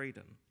for our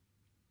freedom.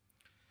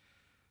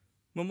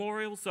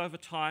 Memorials over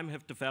time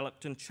have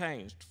developed and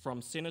changed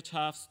from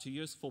cenotaphs to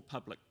useful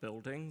public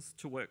buildings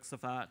to works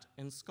of art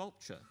and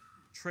sculpture,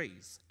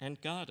 trees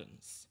and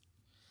gardens.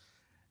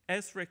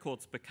 As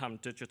records become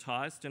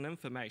digitised and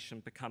information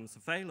becomes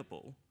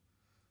available,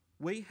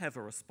 we have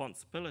a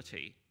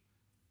responsibility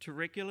to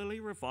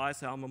regularly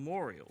revise our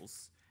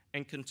memorials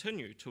and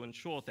continue to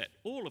ensure that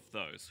all of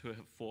those who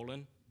have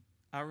fallen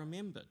are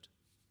remembered.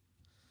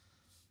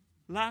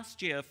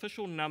 Last year,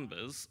 official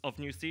numbers of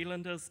New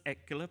Zealanders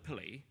at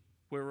Gallipoli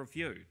were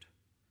reviewed,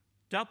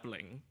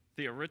 doubling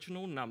the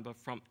original number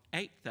from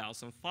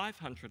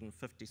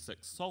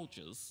 8,556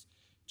 soldiers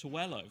to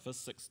well over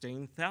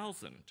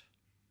 16,000.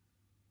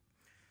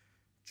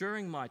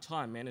 During my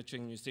time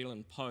managing New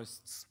Zealand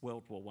Post's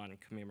World War I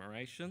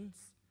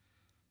commemorations,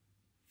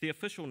 the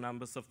official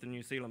numbers of the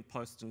New Zealand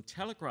Post and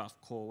Telegraph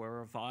Corps were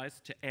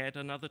revised to add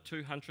another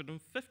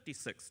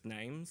 256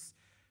 names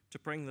to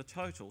bring the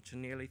total to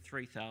nearly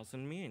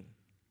 3,000 men.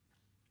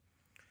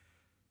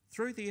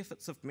 Through the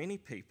efforts of many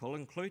people,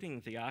 including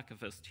the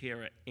archivist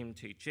here at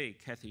MTG,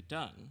 Kathy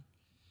Dunn,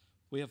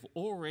 we have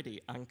already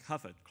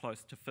uncovered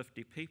close to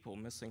 50 people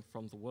missing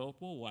from the World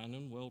War I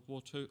and World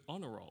War II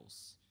honour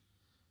rolls,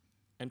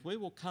 and we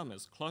will come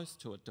as close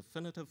to a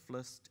definitive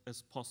list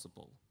as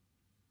possible.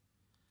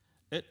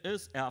 It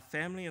is our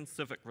family and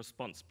civic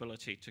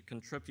responsibility to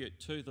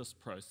contribute to this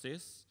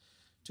process,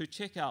 to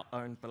check our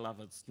own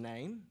beloved's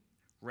name,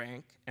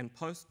 rank and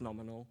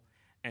post-nominal,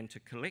 and to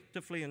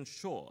collectively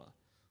ensure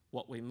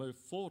what we move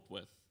forward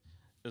with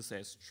is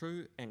as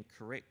true and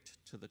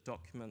correct to the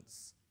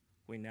documents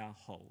we now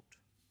hold.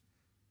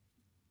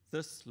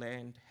 This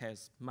land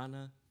has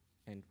mana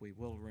and we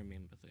will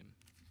remember them.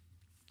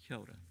 Kia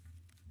ora.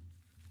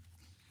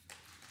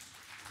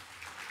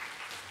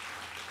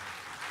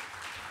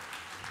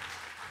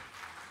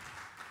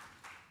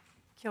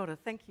 Kia ora.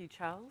 Thank you,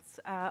 Charles.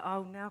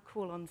 I'll now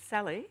call on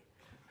Sally,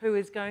 who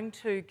is going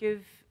to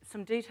give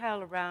some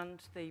detail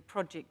around the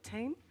project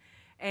team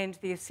and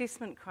the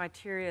assessment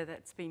criteria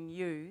that's been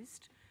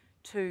used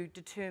to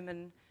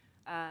determine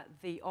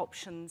the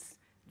options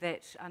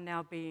that are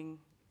now being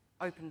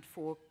opened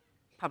for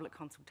public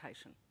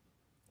consultation.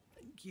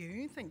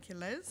 Thank you,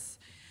 Liz.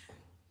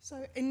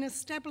 So in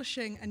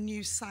establishing a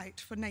new site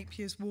for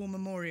Napier's War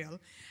Memorial,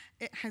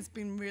 it has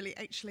been really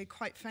actually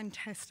quite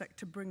fantastic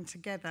to bring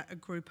together a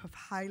group of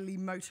highly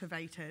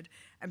motivated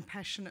and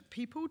passionate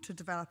people to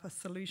develop a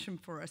solution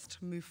for us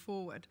to move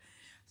forward.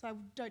 So I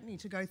don't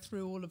need to go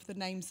through all of the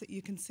names that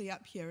you can see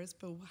up here as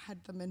Bill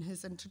had them in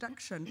his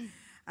introduction,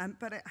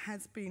 but it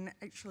has been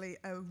actually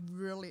a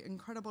really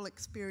incredible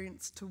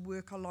experience to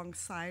work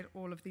alongside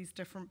all of these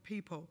different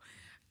people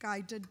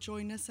Guy did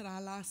join us at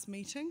our last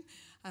meeting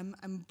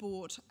and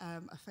brought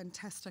a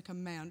fantastic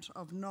amount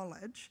of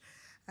knowledge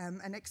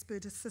and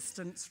expert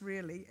assistance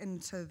really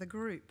into the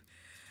group.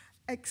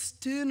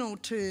 External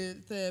to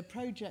the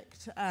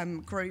project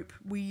group,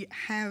 we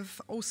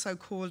have also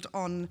called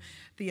on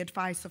the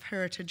advice of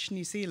Heritage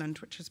New Zealand,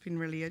 which has been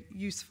really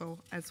useful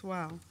as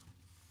well.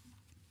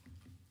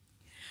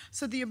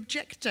 So the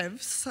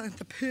objectives,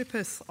 the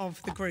purpose of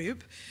the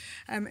group,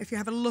 if you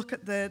have a look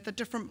at the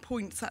different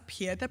points up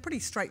here, they're pretty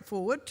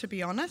straightforward, to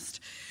be honest,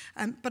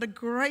 but a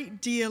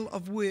great deal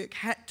of work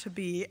had to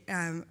be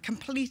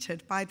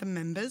completed by the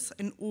members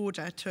in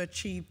order to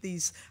achieve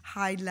these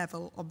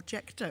high-level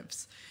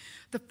objectives.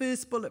 The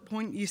first bullet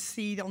point you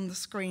see on the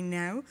screen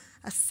now,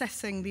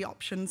 assessing the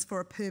options for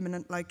a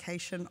permanent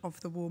location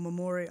of the War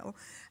Memorial.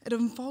 It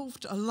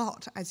involved a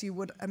lot, as you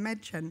would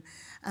imagine,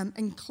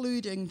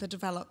 including the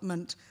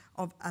development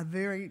of a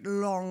very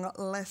long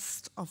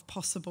list of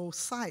possible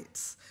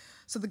sites.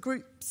 So the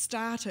group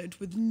started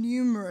with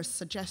numerous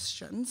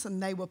suggestions,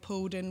 and they were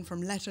pulled in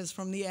from letters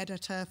from the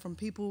editor, from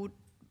people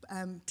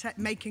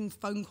making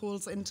phone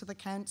calls into the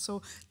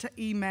council, to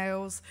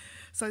emails,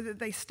 so that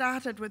they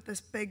started with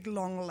this big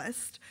long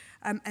list,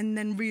 and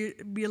then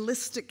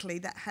realistically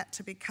that had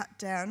to be cut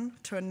down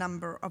to a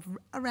number of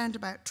around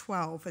about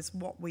 12 is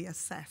what we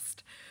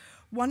assessed.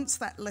 Once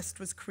that list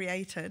was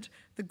created,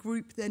 the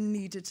group then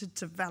needed to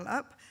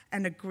develop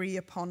and agree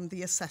upon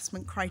the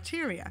assessment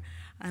criteria.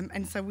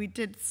 And so we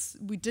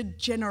did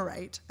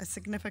generate a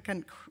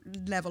significant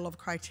level of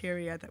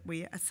criteria that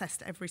we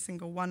assessed every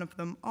single one of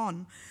them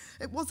on.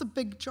 It was a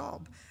big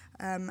job,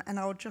 and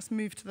I'll just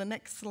move to the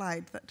next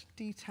slide that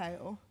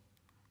detail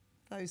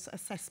those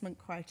assessment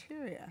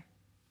criteria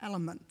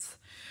elements.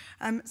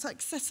 So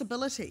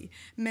accessibility,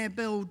 Mayor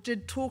Bill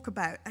did talk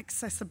about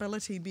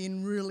accessibility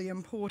being really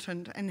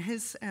important in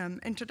his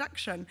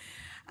introduction,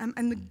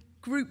 and the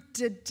group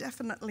did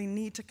definitely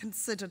need to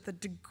consider the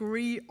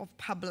degree of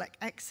public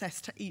access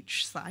to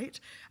each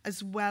site,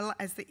 as well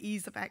as the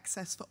ease of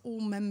access for all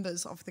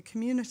members of the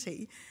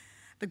community.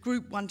 The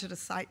group wanted a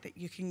site that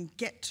you can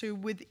get to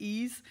with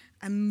ease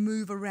and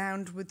move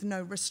around with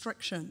no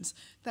restrictions.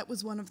 That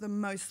was one of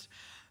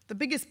the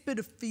biggest bit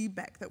of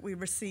feedback that we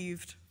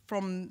received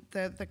from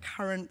the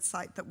current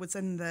site that was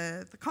in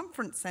the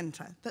conference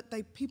centre, that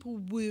people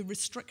were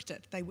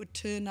restricted. They would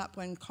turn up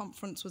when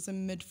conference was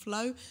in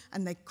mid-flow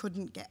and they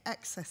couldn't get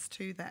access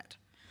to that.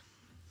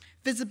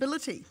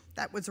 Visibility,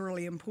 that was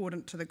really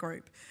important to the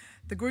group.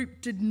 The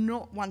group did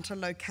not want a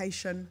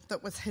location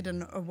that was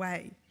hidden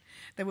away.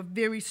 They were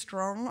very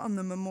strong on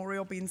the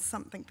memorial being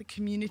something the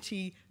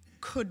community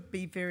could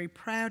be very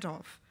proud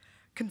of.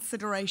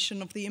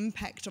 Consideration of the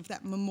impact of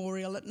that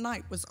memorial at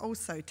night was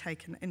also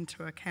taken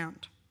into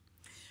account.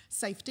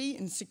 Safety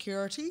and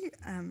security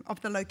of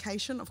the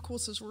location, of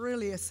course, is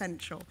really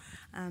essential.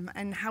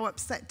 And how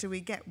upset do we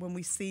get when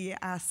we see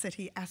our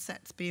city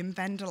assets being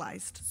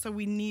vandalised? So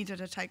we needed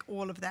to take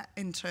all of that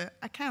into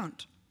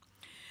account.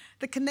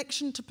 The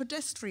connection to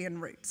pedestrian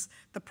routes,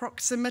 the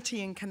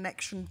proximity and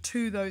connection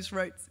to those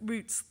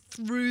routes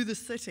through the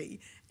city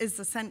is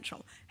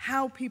essential.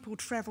 How people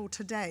travel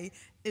today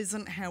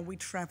isn't how we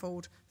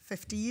travelled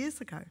 50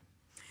 years ago.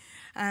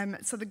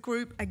 So the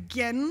group,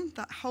 again,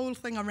 that whole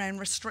thing around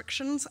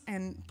restrictions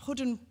and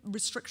putting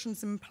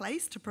restrictions in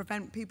place to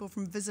prevent people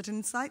from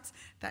visiting sites,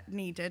 that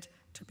needed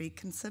to be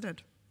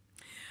considered.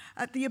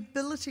 The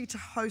ability to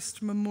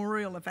host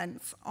memorial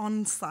events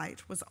on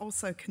site was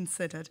also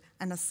considered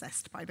and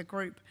assessed by the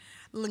group.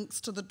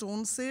 Links to the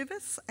dawn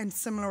service and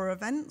similar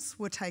events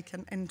were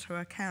taken into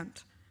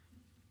account.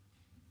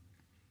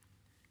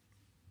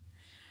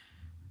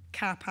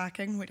 Car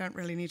parking, we don't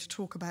really need to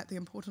talk about the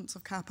importance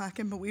of car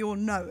parking, but we all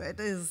know it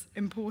is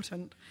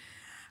important.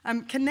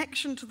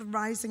 Connection to the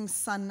rising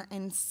sun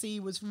and sea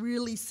was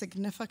really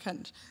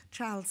significant.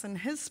 Charles, in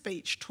his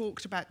speech,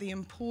 talked about the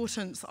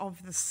importance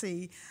of the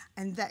sea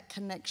and that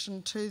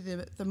connection to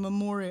the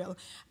memorial,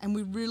 and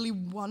we really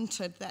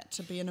wanted that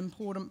to be an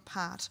important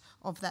part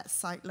of that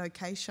site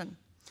location.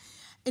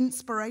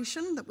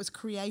 Inspiration that was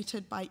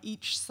created by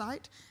each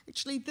site,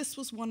 actually this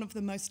was one of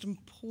the most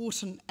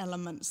important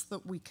elements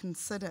that we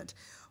considered.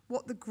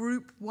 What the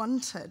group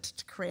wanted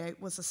to create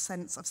was a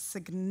sense of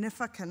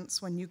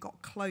significance when you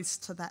got close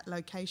to that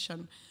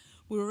location.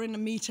 We were in a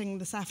meeting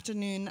this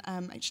afternoon,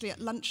 actually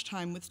at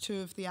lunchtime, with two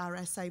of the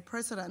RSA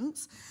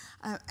presidents,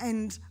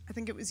 and I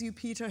think it was you,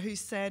 Peter, who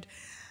said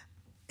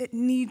it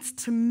needs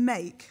to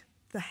make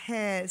the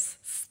hairs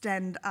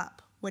stand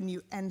up when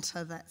you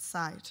enter that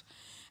site.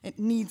 It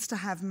needs to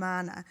have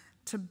mana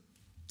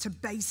to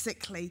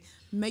basically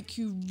make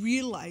you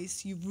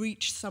realise you've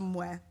reached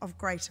somewhere of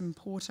great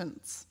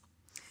importance.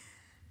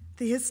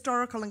 The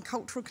historical and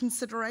cultural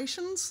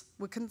considerations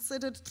were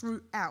considered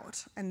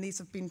throughout, and these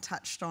have been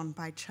touched on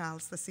by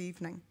Charles this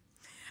evening.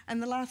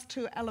 And the last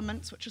two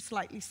elements, which are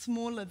slightly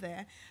smaller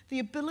there, the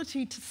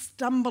ability to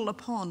stumble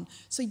upon.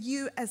 So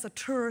you as a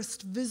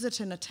tourist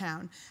visiting a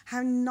town,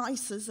 how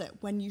nice is it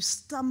when you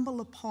stumble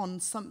upon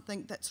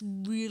something that's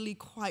really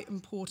quite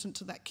important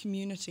to that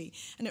community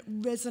and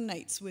it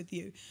resonates with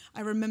you.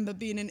 I remember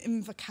being in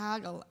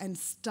Invercargill and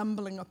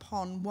stumbling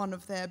upon one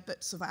of their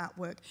bits of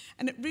artwork,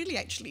 and it really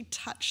actually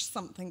touched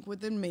something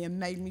within me and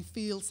made me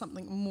feel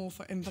something more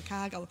for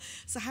Invercargill.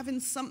 So having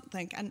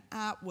something, an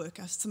artwork,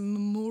 some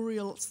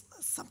memorial,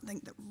 something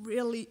that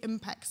really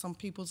impacts on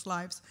people's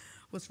lives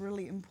was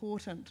really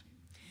important.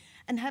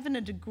 And having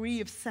a degree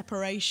of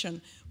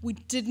separation, we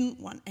didn't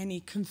want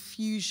any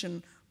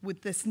confusion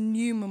with this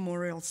new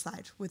memorial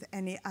site with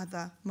any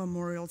other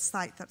memorial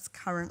site that's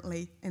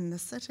currently in the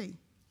city.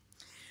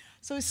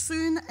 So as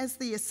soon as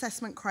the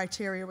assessment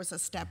criteria was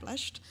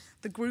established,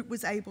 the group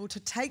was able to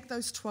take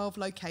those 12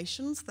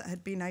 locations that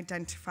had been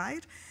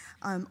identified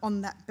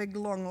on that big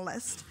long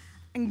list,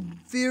 and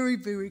very,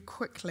 very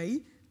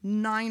quickly,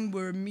 9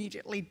 were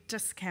immediately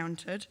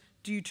discounted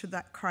due to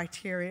that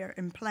criteria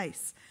in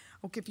place.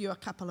 I'll give you a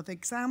couple of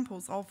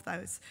examples of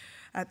those.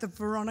 The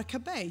Veronica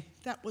Bay,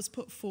 that was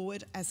put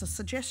forward as a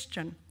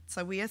suggestion.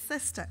 So we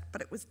assessed it,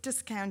 but it was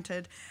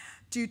discounted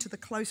due to the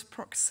close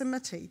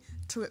proximity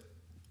to it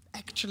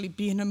actually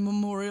being a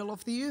memorial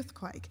of the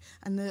earthquake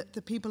and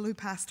the people who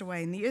passed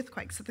away in the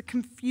earthquake. So the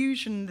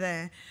confusion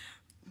there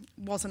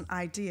wasn't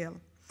ideal.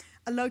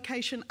 A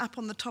location up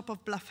on the top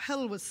of Bluff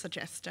Hill was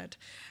suggested,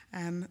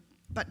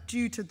 but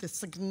due to the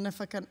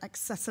significant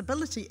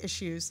accessibility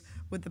issues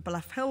with the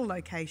Bluff Hill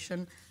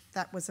location,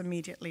 that was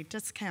immediately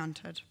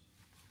discounted.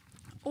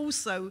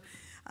 Also,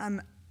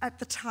 at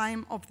the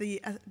time of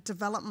the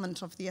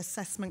development of the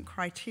assessment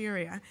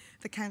criteria,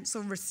 the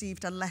council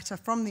received a letter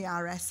from the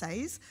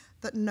RSAs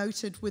that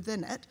noted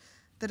within it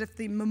that if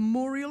the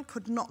memorial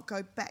could not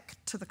go back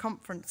to the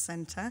conference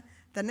centre,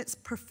 then its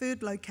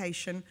preferred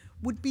location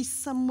would be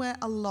somewhere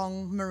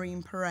along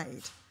Marine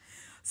Parade.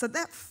 So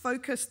that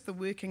focused the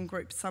working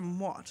group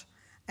somewhat,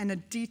 and a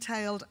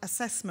detailed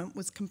assessment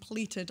was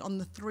completed on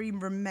the 3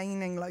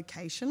 remaining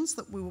locations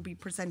that we will be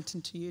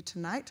presenting to you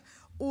tonight,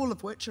 all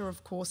of which are,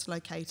 of course,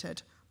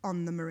 located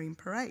on the Marine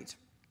Parade.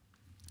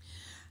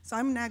 So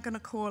I'm now going to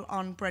call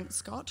on Brent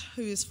Scott,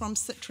 who is from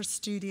Citrus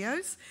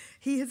Studios.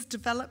 He has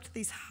developed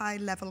these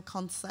high-level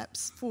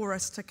concepts for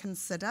us to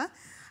consider,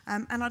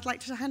 and I'd like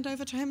to hand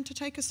over to him to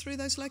take us through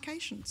those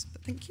locations.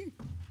 But thank you.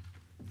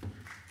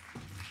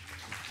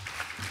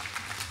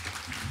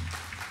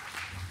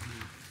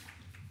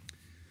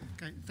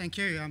 Okay, thank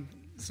you.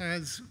 So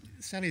as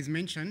Sally's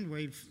mentioned,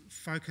 we've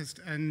focused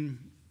in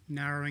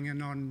narrowing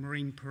in on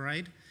Marine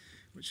Parade,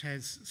 which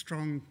has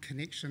strong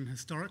connection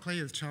historically,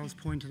 as Charles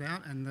pointed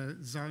out, and the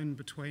zone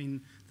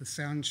between the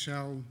sound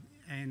shell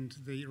and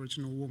the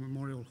original War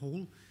Memorial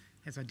Hall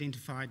has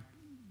identified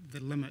the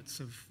limits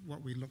of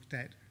what we looked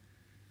at.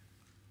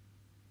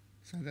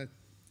 So the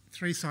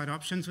 3 site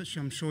options, which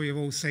I'm sure you've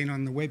all seen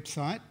on the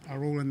website,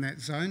 are all in that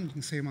zone. You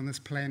can see them on this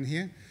plan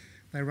here.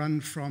 They run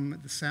from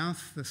the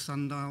south, the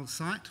Sundial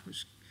site,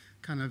 which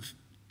kind of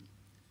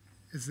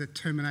is the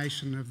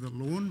termination of the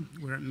lawn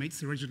where it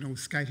meets the original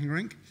skating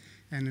rink,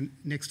 and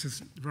next is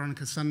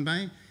Veronica Sun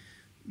Bay.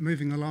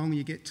 Moving along,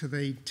 you get to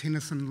the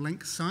Tennyson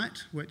Link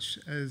site, which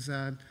is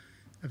a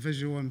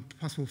visual and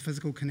possible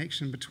physical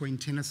connection between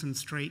Tennyson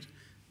Street,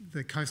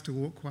 the coastal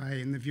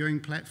walkway and the viewing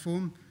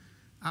platform,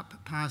 up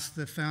past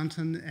the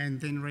fountain,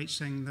 and then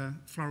reaching the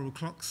Floral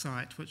Clock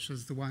site, which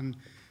is the one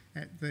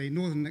at the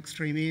northern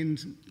extreme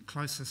end,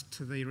 closest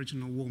to the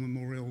original War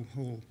Memorial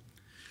Hall.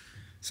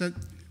 So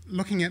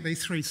looking at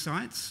these 3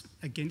 sites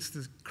against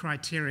the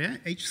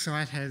criteria, each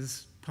site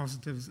has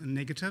positives and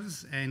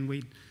negatives, and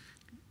we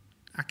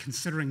are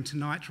considering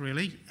tonight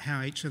really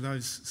how each of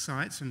those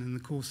sites, and in the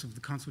course of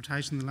the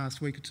consultation the last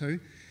week or 2,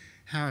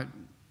 how it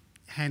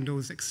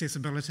handles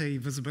accessibility,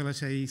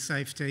 visibility,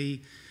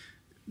 safety,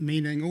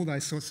 meaning, all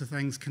those sorts of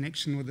things,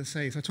 connection with the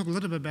sea. So I'll talk a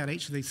little bit about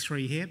each of these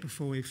 3 here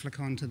before we flick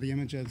on to the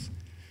images.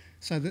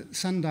 So the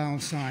Sundial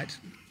site,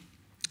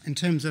 in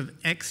terms of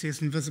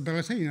access and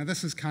visibility,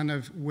 this is kind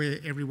of where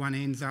everyone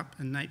ends up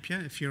in Napier.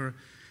 If you're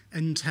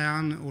in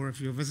town or if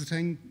you're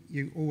visiting,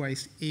 you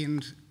always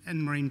end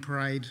in Marine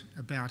Parade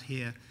about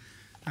here.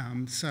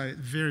 So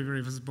very,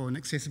 very visible and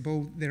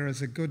accessible. There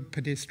is a good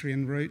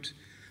pedestrian route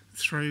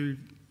through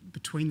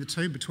between the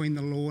 2, between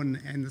the lawn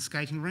and the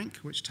skating rink,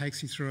 which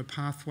takes you through a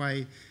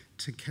pathway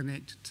to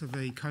connect to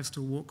the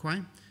coastal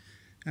walkway.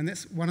 And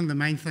that's one of the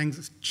main things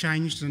that's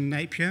changed in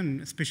Napier,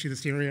 and especially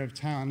this area of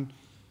town.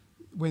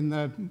 When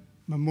the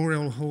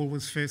Memorial Hall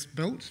was first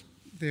built,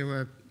 there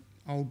were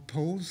old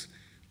pools,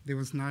 there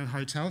was no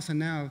hotel, so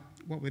now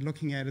what we're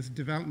looking at is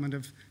development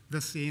of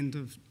this end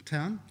of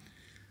town.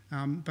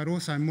 But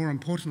also, more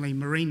importantly,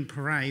 Marine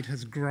Parade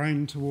has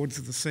grown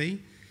towards the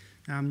sea.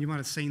 You might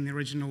have seen the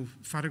original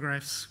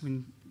photographs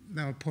when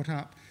they were put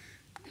up.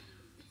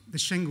 The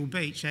shingle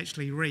beach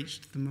actually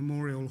reached the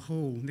Memorial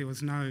Hall. There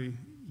was no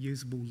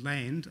usable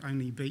land,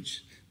 only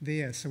beach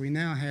there. So we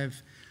now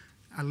have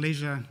a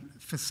leisure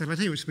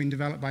facility which has been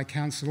developed by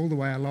council all the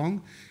way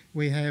along.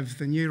 We have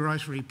the new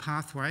Rotary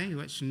Pathway,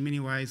 which in many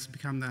ways has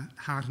become the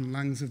heart and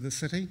lungs of the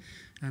city,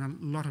 and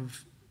a lot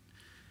of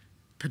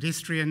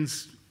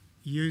pedestrians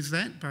use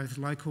that, both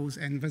locals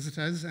and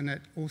visitors, and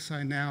it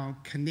also now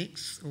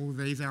connects all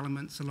these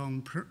elements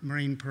along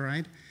Marine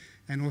Parade,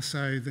 and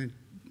also the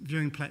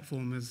viewing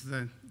platform is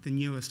the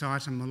newest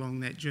item along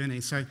that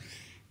journey. So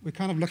we're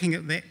kind of looking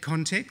at that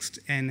context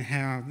and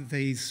how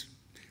these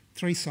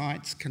three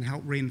sites can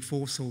help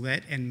reinforce all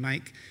that and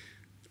make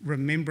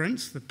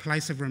remembrance, the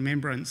place of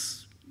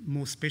remembrance,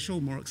 more special,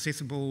 more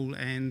accessible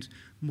and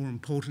more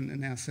important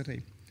in our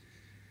city.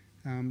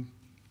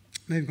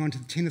 Moving on to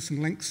the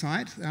Tennyson Link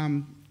site.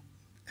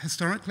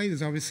 Historically,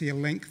 there's obviously a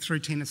link through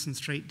Tennyson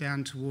Street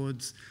down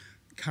towards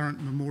current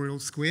Memorial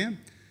Square.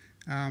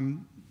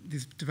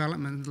 There's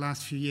development in the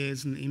last few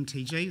years in the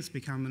MTG. It's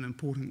become an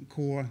important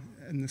core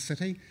in the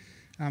city.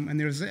 And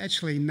there is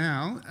actually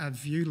now a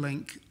view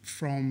link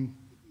from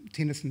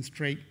Tennyson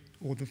Street,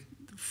 or the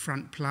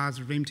front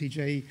plaza of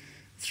MTG,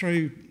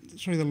 through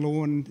the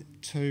lawn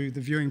to the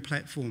viewing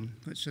platform,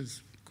 which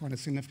is quite a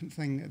significant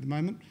thing at the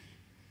moment.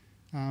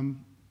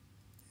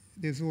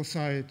 There's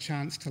also a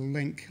chance to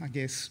link, I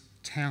guess,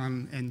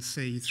 town and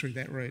sea through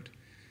that route.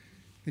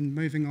 Then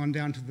moving on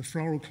down to the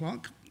floral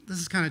clock. This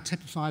is kind of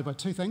typified by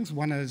two things.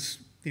 One is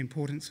the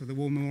importance of the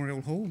War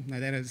Memorial Hall. Now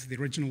that is the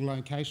original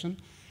location,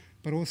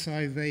 but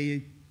also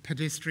the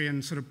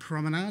pedestrian sort of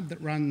promenade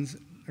that runs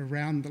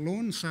around the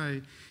lawn.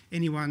 So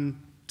anyone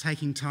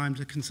taking time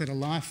to consider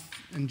life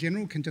in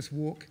general can just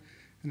walk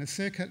in a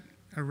circuit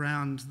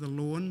around the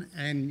lawn,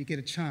 and you get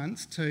a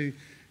chance to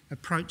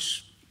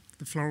approach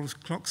the floral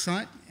clock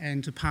site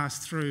and to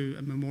pass through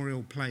a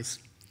memorial place.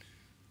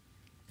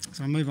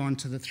 So I'll move on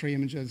to the three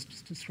images,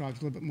 just describes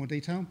a little bit more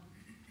detail.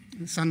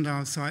 The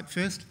sundial site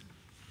first.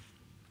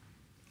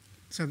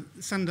 So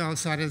the sundial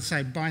site, as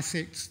I say,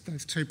 bisects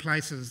those two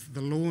places,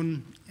 the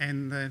lawn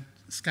and the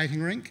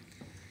skating rink.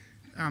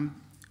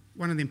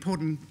 One of the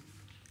important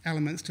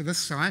elements to this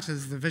site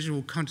is the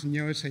visual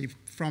continuity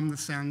from the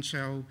sound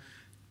shell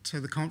to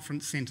the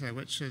conference centre,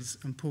 which is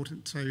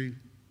important to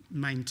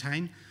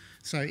maintain.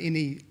 So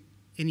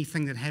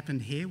anything that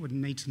happened here would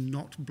need to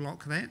not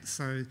block that.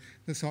 So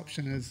this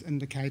option is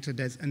indicated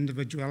as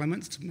individual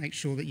elements to make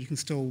sure that you can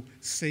still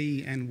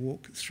see and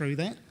walk through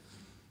that.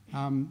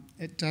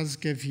 It does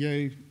give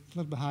you, a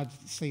little bit hard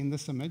to see in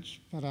this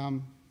image, but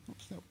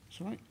oops,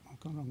 that's right, I've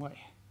gone the wrong way.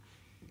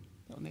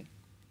 That one there.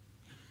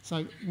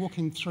 So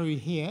walking through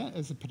here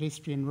is a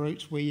pedestrian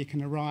route where you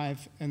can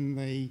arrive in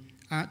the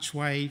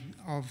archway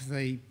of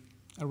the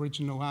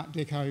original Art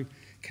Deco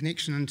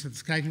connection into the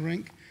skating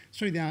rink,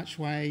 through the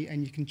archway,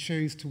 and you can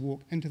choose to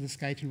walk into the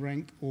skating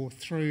rink or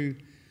through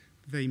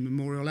the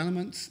memorial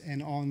elements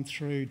and on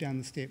through down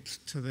the steps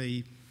to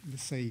the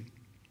sea.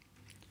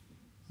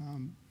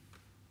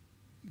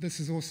 This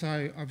is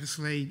also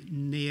obviously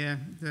near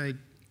the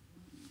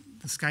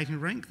skating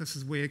rink. This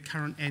is where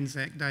current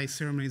Anzac Day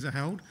ceremonies are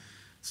held.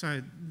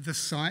 So this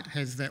site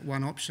has that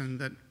one option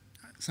that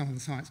some of the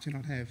sites do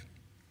not have.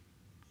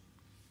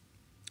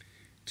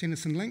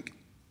 Tennyson Link.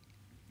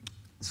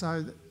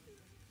 So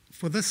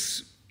for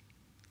this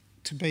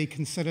to be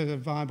considered a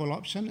viable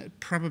option, it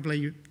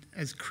probably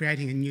is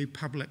creating a new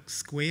public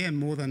square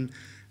more than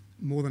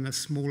a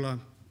smaller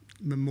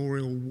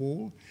memorial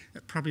wall.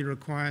 It probably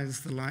requires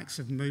the likes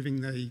of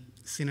moving the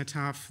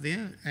cenotaph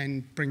there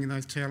and bringing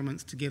those two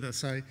elements together.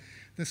 So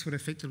this would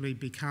effectively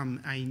become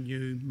a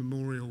new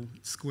memorial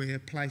square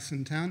place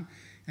in town,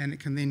 and it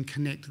can then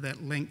connect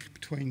that link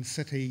between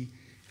city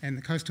and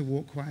the coastal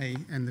walkway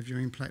and the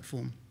viewing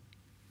platform.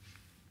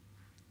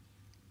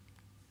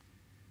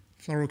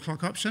 Floral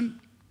clock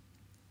option.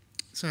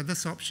 So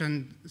this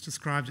option is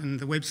described in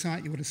the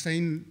website you would have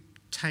seen,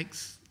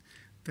 takes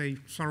the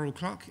floral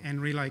clock and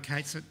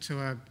relocates it to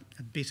a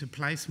better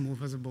place, more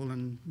visible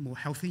and more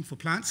healthy for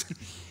plants,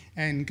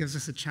 and gives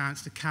us a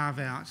chance to carve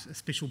out a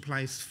special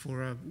place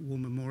for a War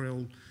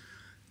Memorial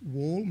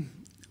wall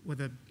with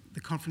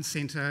the conference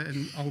centre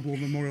and Old War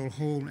Memorial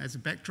Hall as a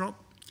backdrop.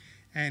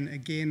 And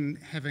again,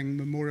 having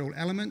memorial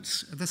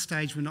elements. At this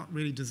stage, we're not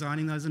really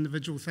designing those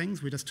individual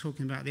things. We're just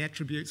talking about the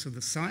attributes of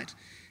the site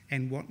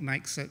and what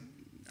makes it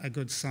a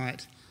good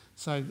site.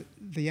 So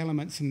the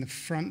elements in the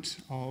front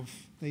of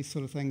these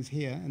sort of things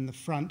here, in the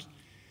front,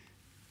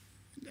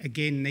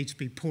 again, need to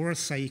be porous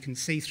so you can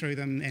see through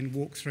them and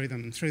walk through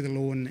them, through the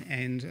lawn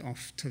and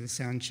off to the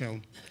sound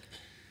shell.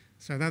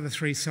 So they're the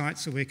three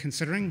sites that we're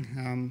considering,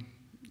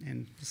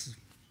 and this is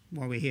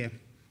why we're here.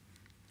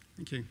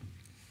 Thank you.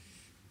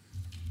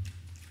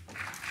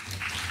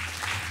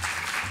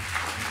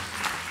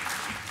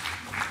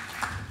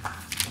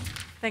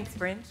 Thanks,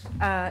 Brent.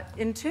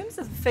 In terms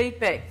of the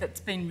feedback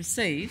that's been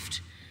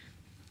received,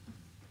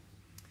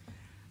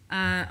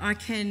 I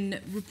can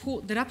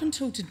report that up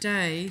until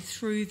today,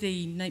 through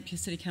the Napier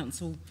City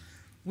Council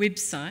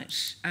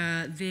website,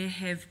 there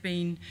have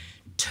been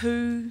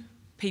 2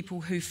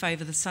 people who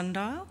favour the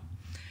sundial,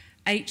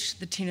 8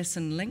 the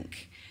Tennyson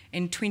Link,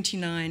 and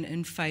 29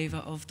 in favour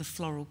of the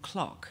floral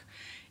clock.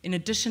 In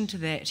addition to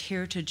that,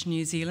 Heritage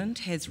New Zealand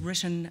has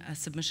written a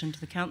submission to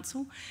the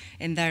council,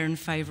 and they're in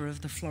favour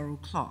of the floral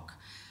clock.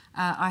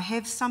 I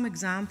have some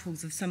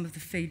examples of some of the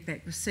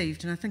feedback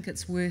received, and I think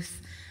it's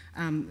worth,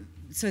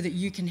 so that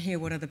you can hear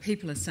what other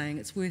people are saying,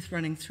 it's worth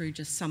running through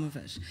just some of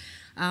it.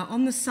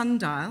 On the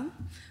sundial,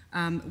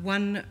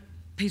 one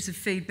piece of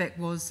feedback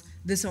was,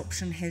 this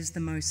option has the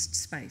most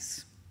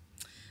space.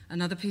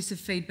 Another piece of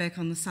feedback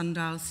on the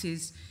sundial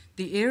says,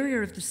 the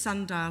area of the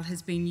sundial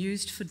has been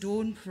used for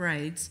dawn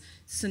parades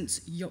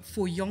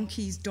for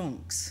Yonkey's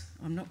donks.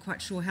 I'm not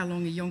quite sure how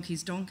long a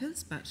Yonkey's donk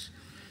is, but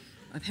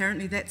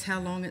apparently that's how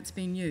long it's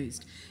been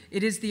used.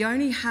 It is the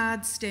only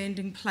hard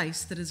standing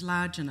place that is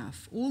large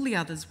enough. All the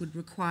others would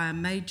require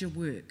major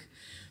work.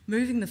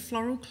 Moving the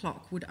floral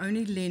clock would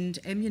only lend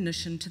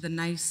ammunition to the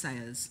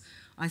naysayers.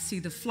 I see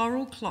the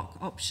floral clock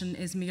option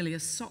as merely a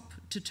sop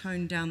to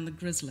tone down the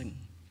grizzling.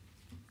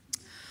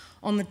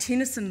 On the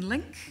Tennyson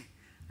link,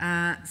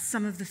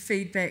 some of the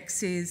feedback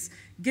says,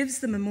 gives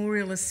the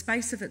memorial a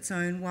space of its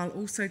own while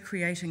also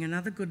creating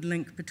another good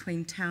link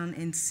between town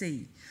and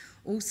sea.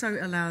 Also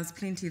allows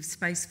plenty of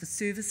space for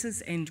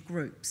services and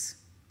groups.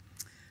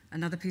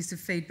 Another piece of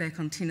feedback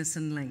on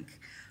Tennyson link.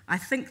 I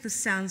think this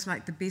sounds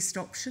like the best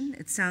option.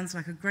 It sounds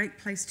like a great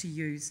place to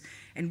use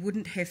and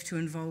wouldn't have to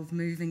involve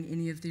moving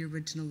any of the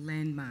original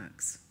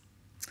landmarks.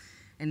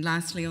 And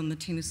lastly, on the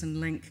Tennyson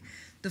link,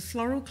 the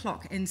floral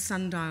clock and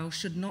sundial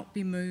should not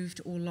be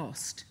moved or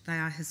lost. They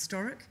are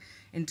historic,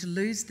 and to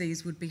lose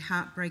these would be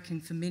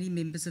heartbreaking for many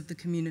members of the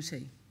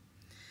community.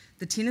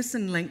 The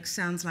Tennyson link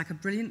sounds like a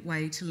brilliant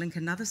way to link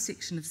another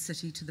section of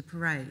city to the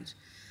parade,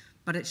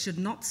 but it should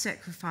not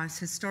sacrifice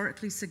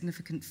historically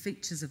significant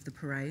features of the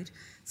parade,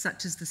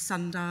 such as the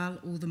sundial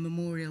or the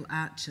memorial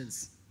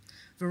arches,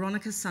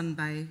 Veronica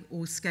Sunbay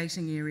or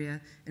skating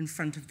area in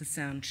front of the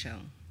sound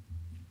shell.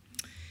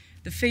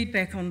 The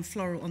feedback on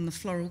the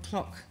floral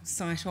clock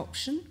site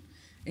option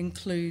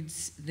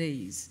includes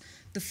these.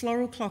 The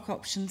floral clock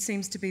option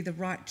seems to be the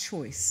right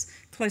choice,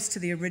 close to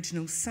the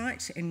original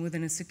site and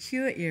within a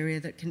secure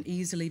area that can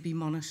easily be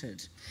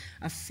monitored.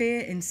 A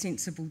fair and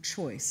sensible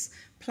choice,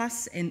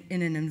 plus in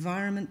an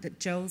environment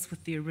that gels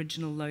with the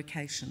original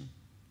location.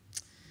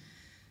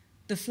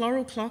 The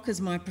floral clock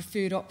is my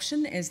preferred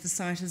option as the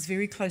site is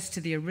very close to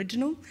the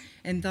original,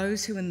 and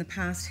those who in the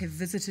past have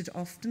visited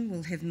often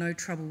will have no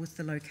trouble with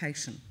the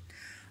location.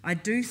 I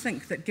do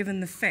think that given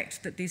the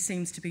fact that there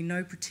seems to be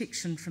no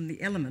protection from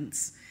the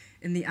elements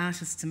in the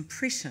artist's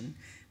impression,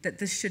 that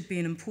this should be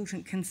an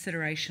important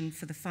consideration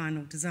for the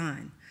final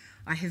design.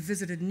 I have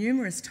visited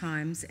numerous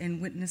times and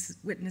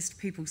witnessed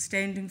people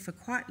standing for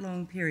quite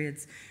long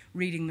periods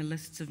reading the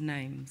lists of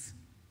names.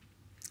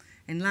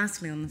 And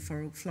lastly, on the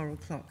floral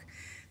clock,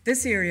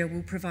 this area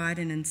will provide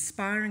an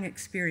inspiring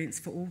experience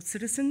for all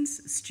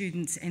citizens,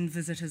 students and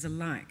visitors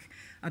alike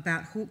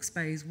about Hawke's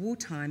Bay's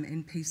wartime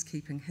and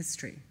peacekeeping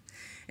history.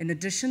 In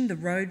addition, the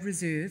road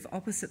reserve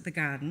opposite the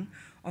garden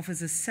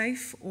offers a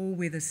safe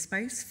all-weather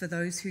space for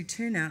those who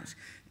turn out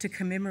to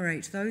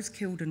commemorate those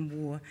killed in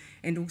war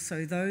and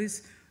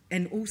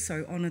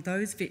also honour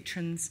those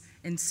veterans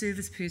and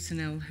service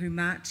personnel who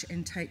march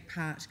and take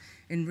part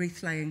in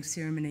wreath-laying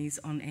ceremonies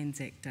on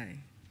Anzac Day.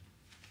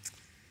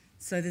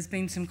 So there's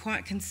been some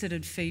quite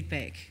considered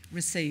feedback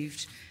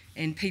received,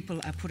 and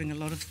people are putting a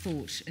lot of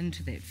thought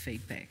into that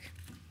feedback.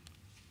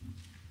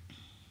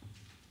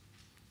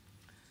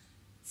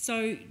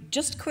 So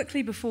just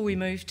quickly before we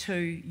move to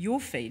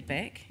your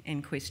feedback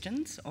and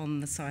questions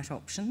on the site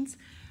options,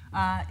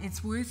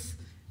 it's worth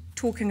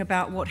talking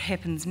about what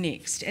happens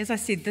next. As I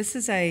said, this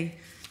is a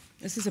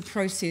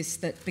process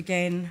that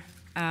began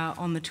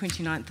on the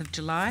 29th of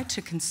July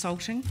to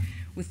consulting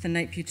with the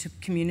Napier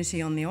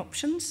community on the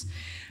options.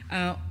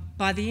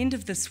 By the end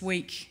of this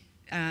week,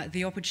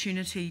 the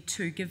opportunity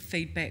to give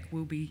feedback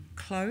will be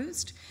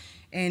closed,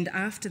 and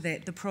after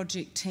that, the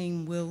project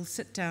team will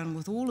sit down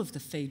with all of the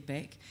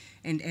feedback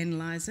and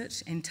analyse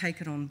it and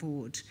take it on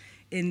board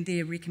in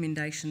their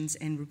recommendations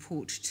and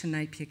report to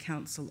Napier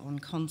Council on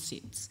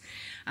concepts.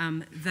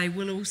 They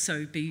will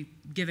also be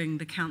giving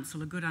the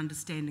Council a good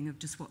understanding of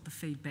just what the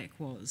feedback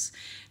was.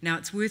 Now,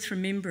 it's worth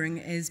remembering,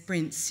 as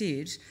Brent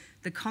said,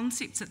 the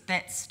concepts at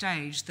that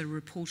stage that are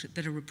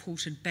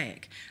reported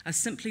back are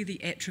simply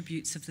the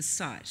attributes of the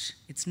site.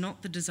 It's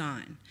not the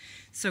design.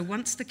 So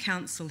once the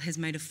Council has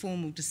made a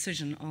formal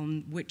decision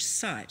on which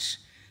site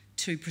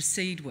to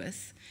proceed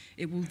with,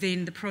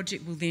 the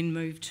project will then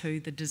move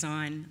to the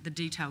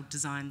detailed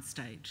design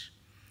stage.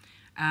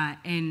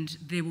 And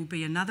there will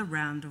be another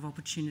round of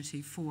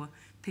opportunity for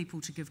people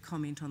to give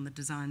comment on the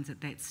designs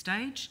at that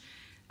stage.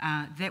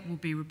 That will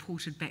be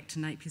reported back to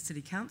Napier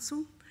City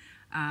Council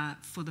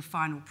for the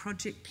final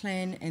project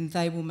plan, and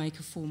they will make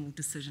a formal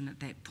decision at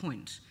that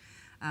point.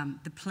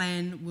 The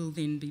plan will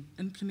then be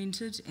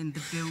implemented and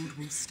the build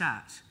will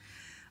start.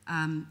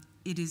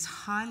 It is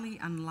highly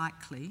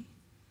unlikely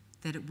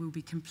that it will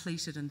be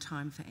completed in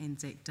time for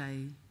Anzac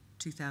Day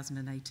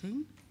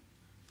 2018.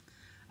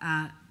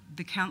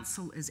 The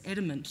Council is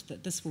adamant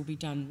that this will be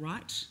done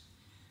right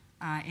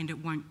and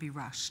it won't be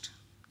rushed.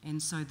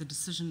 And so the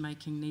decision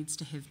making needs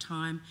to have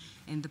time,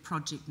 and the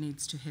project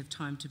needs to have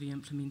time to be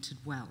implemented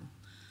well.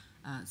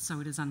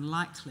 So it is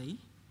unlikely,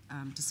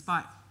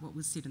 despite what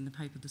was said in the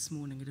paper this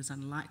morning, it is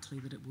unlikely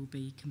that it will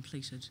be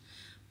completed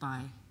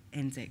by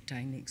Anzac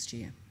Day next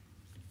year.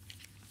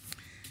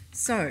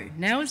 So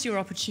now is your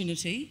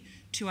opportunity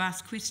to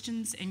ask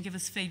questions and give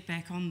us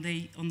feedback on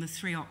the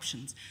three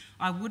options.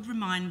 I would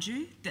remind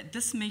you that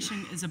this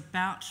meeting is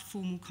about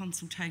formal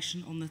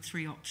consultation on the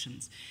three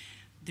options.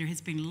 There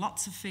has been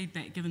lots of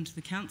feedback given to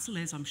the council,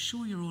 as I'm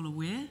sure you're all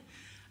aware,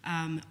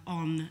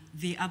 on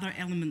the other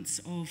elements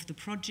of the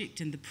project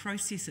and the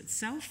process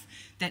itself.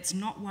 That's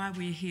not why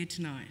we're here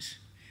tonight.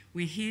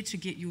 We're here to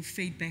get your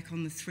feedback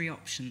on the three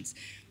options.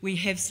 We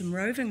have some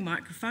roving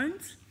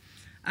microphones.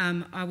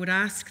 I would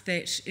ask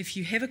that if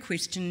you have a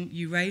question,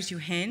 you raise your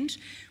hand.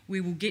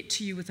 We will get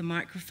to you with a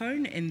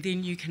microphone, and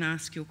then you can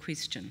ask your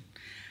question.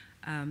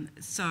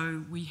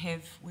 So we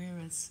have,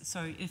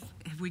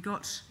 have we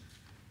got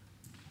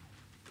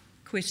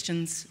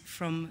questions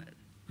from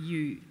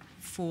you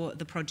for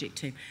the project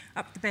team?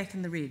 Up the back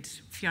in the red,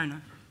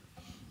 Fiona.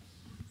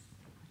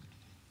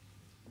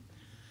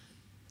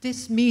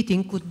 This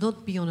meeting could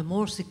not be on a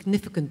more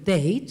significant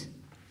date.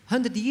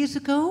 100 years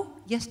ago,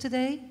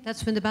 yesterday,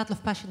 that's when the Battle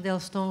of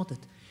Passchendaele started.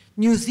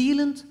 New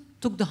Zealand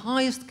took the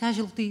highest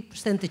casualty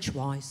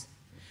percentage-wise.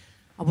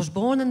 I was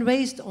born and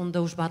raised on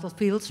those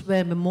battlefields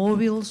where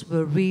memorials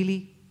were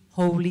really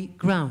holy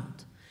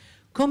ground.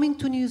 Coming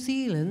to New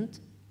Zealand,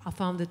 I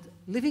found it,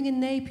 living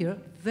in Napier,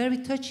 very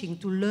touching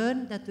to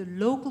learn that the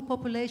local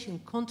population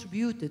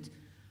contributed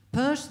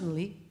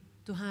personally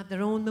to have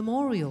their own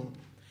memorial.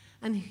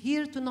 And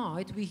here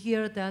tonight, we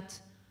hear that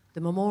the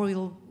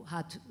memorial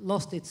had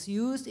lost its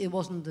use, it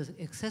wasn't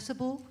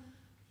accessible,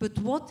 but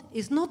what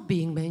is not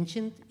being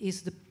mentioned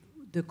is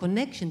the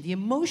connection, the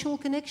emotional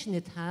connection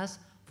it has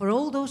for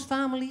all those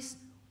families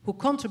who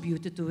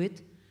contributed to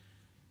it.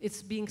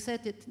 It's being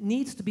said it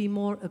needs to be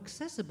more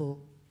accessible.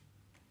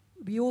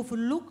 We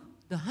overlook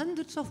the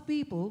hundreds of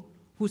people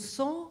who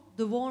saw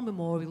the war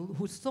memorial,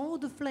 who saw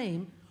the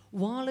flame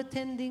while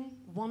attending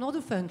one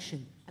other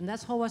function. And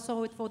that's how I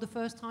saw it for the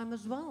first time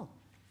as well.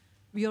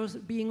 We are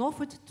being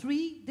offered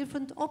 3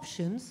 different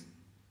options,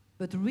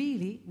 but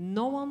really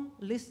no one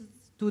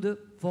listens to the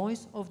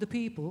voice of the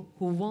people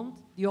who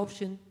want the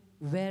option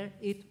where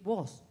it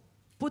was.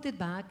 Put it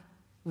back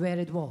where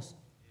it was.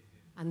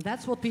 And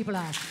that's what people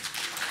ask.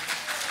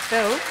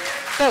 Bill.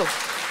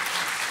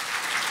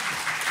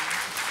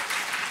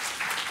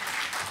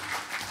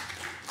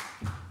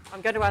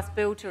 I'm going to ask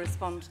Bill to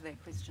respond to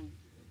that question.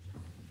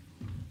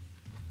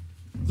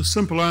 The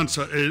simple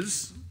answer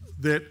is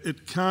that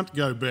it can't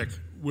go back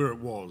where it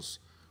was.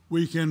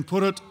 We can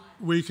put it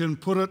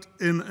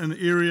in an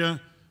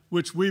area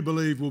which we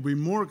believe will be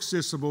more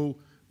accessible,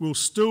 will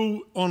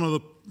still honour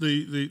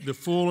the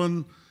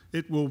fallen.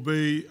 It will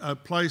be a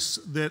place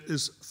that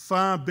is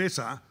far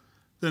better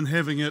than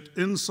having it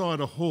inside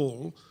a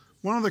hall.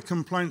 One of the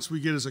complaints we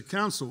get as a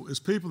council is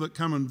people that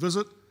come and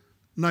visit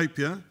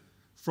Napier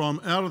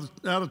from out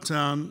of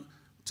town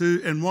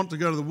and want to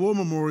go to the War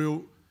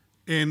Memorial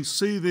and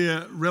see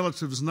their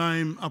relative's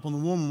name up on the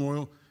War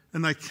Memorial,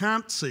 and they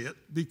can't see it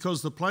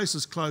because the place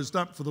is closed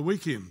up for the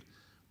weekend.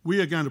 We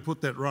are going to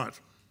put that right.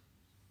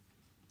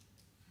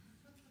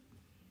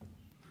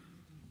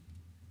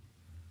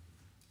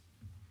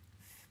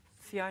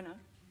 Fiona?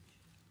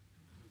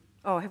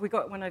 Oh, have we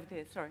got one over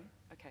there? Sorry.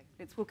 Okay.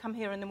 We'll come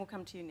here and then we'll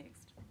come to you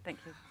next. Thank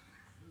you.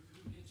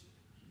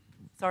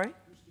 Sorry?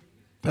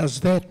 Does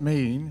that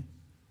mean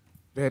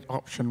that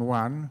option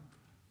 1,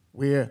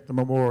 where the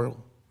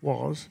memorial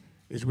was,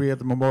 is where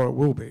the memorial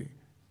will be?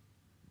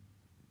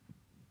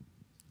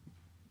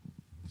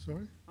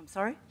 Sorry? I'm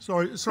sorry?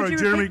 Sorry,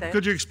 Jeremy,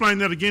 could you explain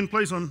that again,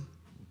 please? I'm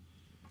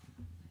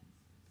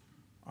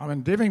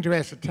endeavouring to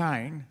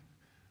ascertain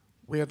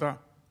whether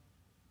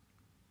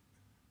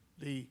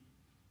the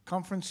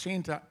conference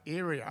centre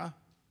area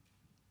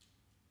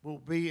will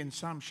be in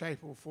some shape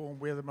or form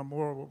where the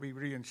memorial will be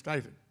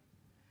reinstated.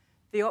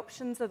 The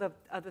options are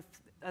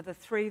the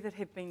 3 that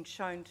have been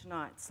shown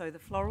tonight. So the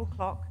floral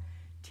clock,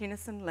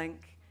 Tennyson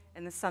Link,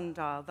 and the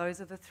sundial. Those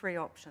are the 3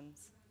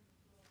 options.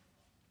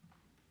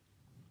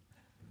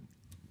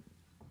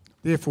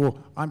 Therefore,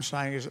 I'm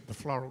saying, is it the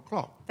floral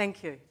clock?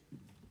 Thank you.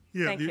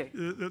 Yeah,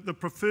 the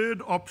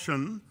preferred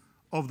option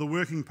of the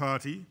working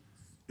party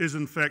is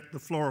in fact the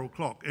floral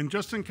clock. And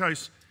just in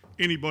case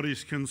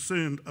anybody's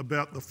concerned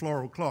about the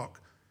floral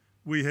clock,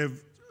 we have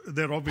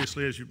that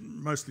obviously, as you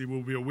mostly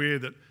will be aware,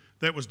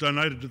 that was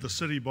donated to the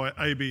city by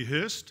A.B.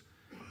 Hirst,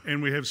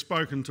 and we have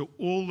spoken to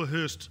all the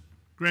Hirst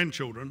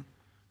grandchildren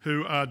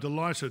who are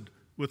delighted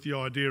with the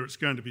idea it's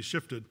going to be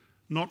shifted,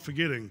 not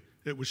forgetting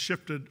it was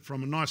shifted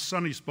from a nice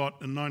sunny spot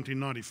in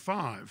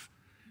 1995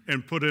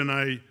 and put in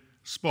a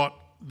spot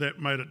that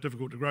made it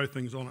difficult to grow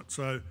things on it.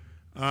 So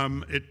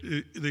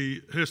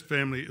the Hirst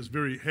family is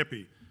very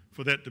happy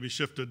for that to be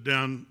shifted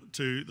down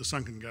to the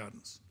Sunken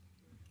Gardens.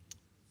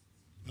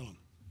 Ellen.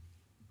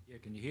 Yeah,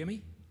 can you hear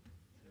me?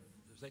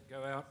 Does that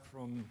go out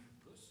from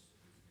this?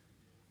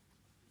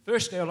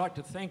 Firstly, I'd like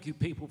to thank you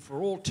people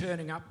for all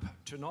turning up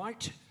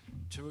tonight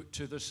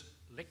to this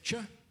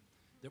lecture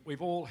that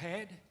we've all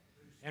had.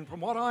 And from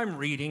what I'm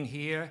reading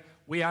here,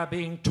 we are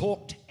being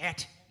talked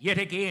at yet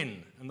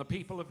again, and the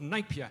people of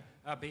Napier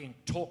are being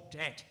talked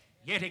at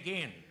yet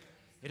again.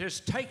 It has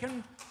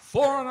taken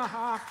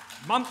 4.5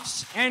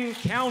 months and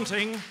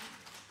counting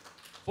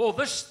for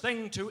this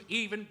thing to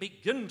even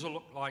begin to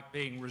look like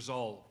being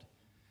resolved.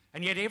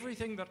 And yet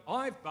everything that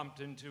I've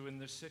bumped into in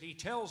this city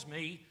tells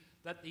me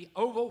that the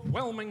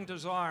overwhelming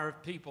desire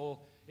of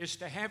people is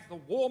to have the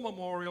War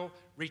Memorial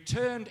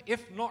returned,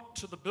 if not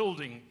to the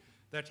building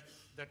that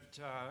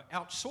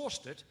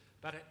outsourced it,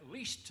 but at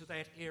least to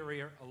that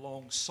area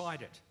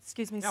alongside it.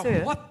 Excuse me, now,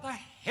 sir. what the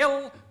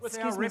hell with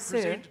Excuse our me, sir.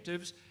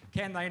 representatives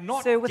can they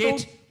not Sir,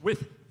 get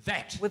with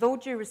that? With all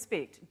due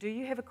respect, do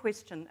you have a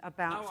question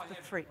about No, I the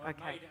haven't. free? I've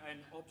Okay. made an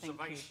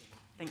observation.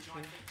 Thank you.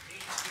 which I think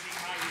needs to be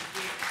made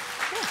here.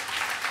 Sure.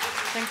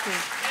 Thank you.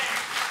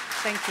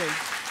 Thank you.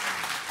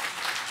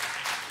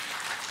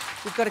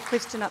 We've got a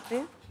question up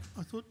there.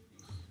 I thought...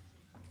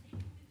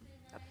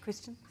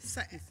 Question?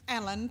 So,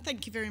 Alan,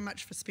 thank you very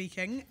much for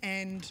speaking.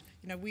 And,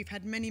 you know, we've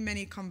had many,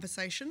 many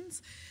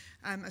conversations,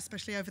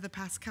 especially over the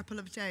past couple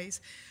of days.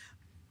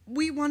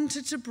 We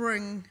wanted to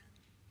bring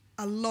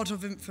a lot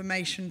of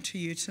information to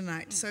you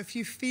tonight. So if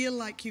you feel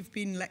like you've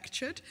been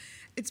lectured,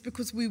 it's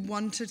because we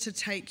wanted to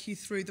take you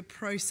through the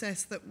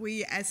process that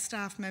we as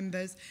staff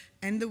members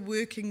and the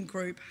working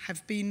group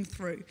have been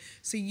through,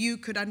 so you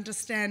could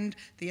understand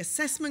the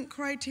assessment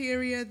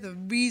criteria, the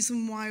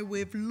reason why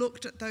we've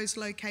looked at those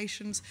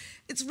locations.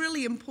 It's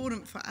really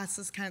important for us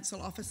as council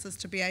officers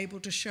to be able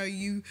to show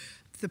you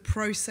the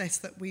process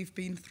that we've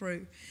been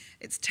through.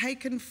 It's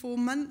taken 4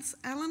 months,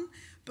 Alan,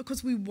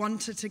 because we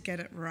wanted to get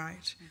it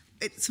right.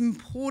 It's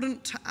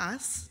important to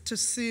us to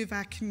serve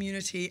our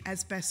community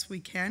as best we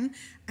can,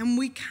 and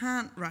we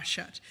can't rush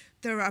it.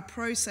 There are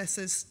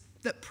processes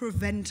that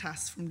prevent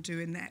us from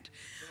doing that.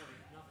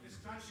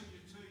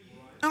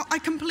 Oh, I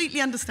completely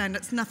understand.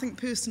 It's nothing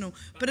personal,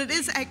 but it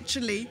is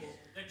actually...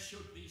 that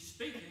should be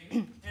speaking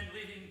and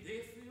letting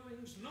their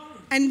feelings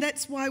known. And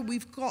that's why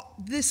we've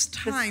got this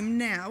time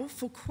now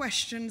for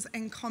questions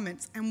and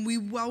comments, and we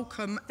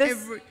welcome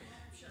every...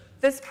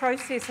 This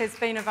process has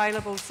been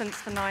available since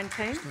the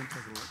 19th.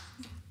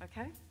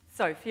 Okay.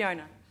 So,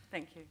 Fiona,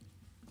 thank you.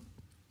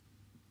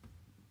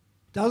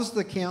 Does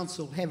the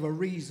council have a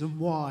reason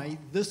why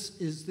this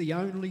is the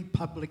only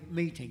public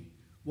meeting?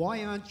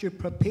 Why aren't you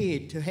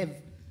prepared to have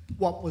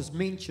what was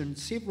mentioned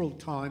several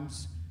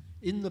times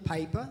in the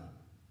paper,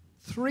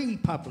 3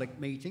 public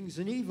meetings,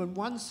 and even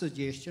one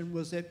suggestion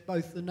was at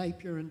both the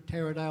Napier and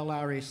Taradale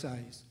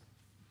RSAs?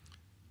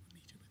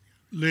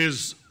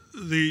 Les,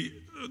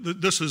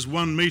 this is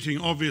one meeting,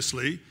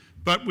 obviously,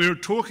 but we're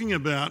talking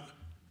about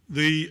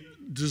the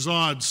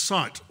desired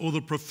site or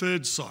the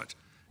preferred site.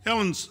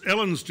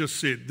 Ellen's just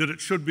said that it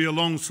should be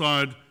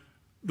alongside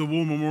the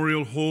War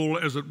Memorial Hall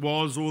as it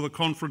was, or the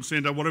conference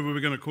centre, whatever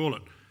we're going to call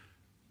it.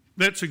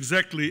 That's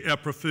exactly our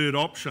preferred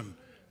option.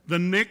 The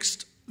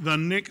next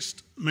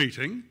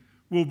meeting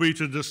will be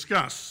to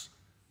discuss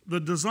the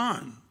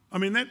design. I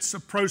mean, that's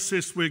a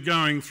process we're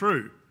going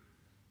through.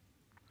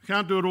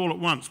 Can't do it all at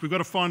once. We've got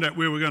to find out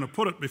where we're going to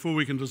put it before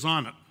we can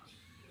design it.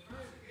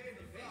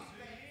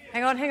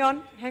 Hang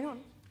on.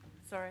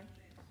 Sorry.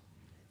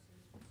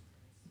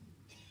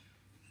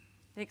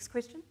 Next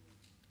question.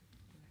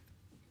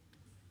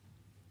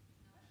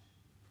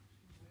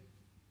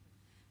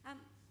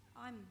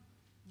 I'm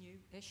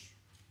new-ish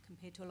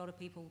compared to a lot of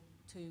people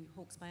to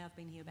Hawke's Bay. I've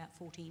been here about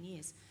 14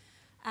 years.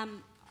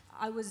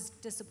 I was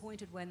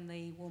disappointed when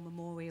the War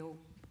Memorial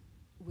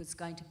was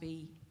going to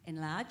be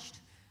enlarged,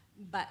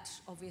 but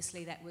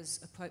obviously that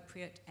was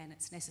appropriate and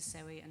it's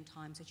necessary and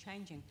times are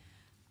changing.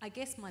 I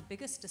guess my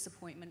biggest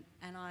disappointment,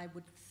 and I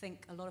would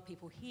think a lot of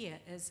people here,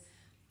 is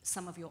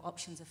some of your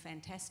options are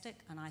fantastic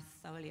and I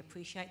thoroughly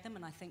appreciate them,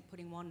 and I think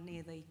putting one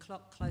near the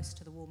clock close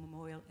to the War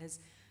Memorial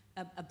is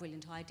a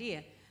brilliant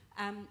idea.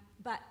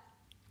 But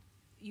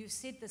you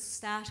said this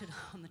started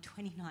on the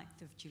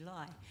 29th of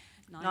July.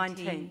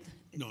 19th.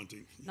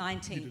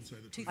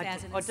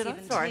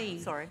 2017.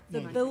 Sorry.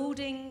 The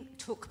building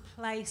took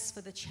place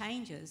for the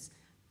changes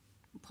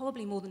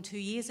probably more than 2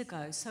 years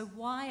ago. So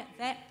why at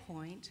that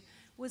point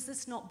was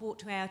this not brought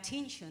to our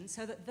attention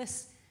so that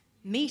this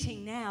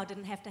meeting now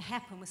didn't have to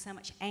happen with so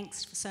much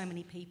angst for so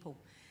many people?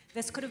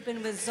 This could have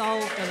been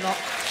resolved a lot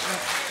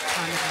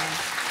time ago.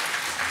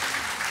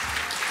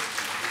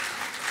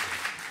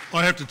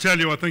 I have to tell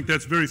you, I think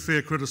that's very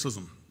fair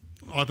criticism.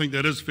 I think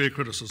that is fair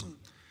criticism.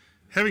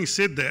 Having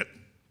said that,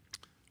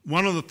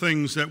 one of the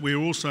things that we're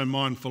also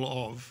mindful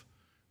of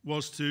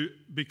was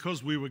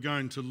because we were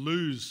going to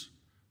lose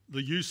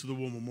the use of the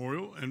War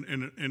Memorial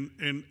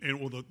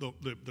or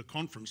the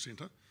conference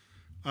centre,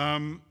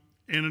 and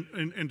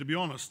to be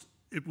honest,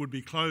 it would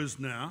be closed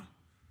now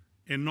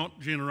and not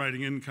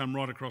generating income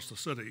right across the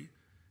city,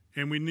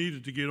 and we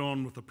needed to get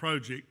on with the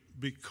project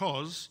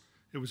because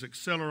it was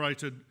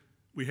accelerated.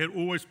 We had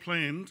always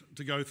planned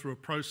to go through a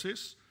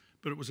process,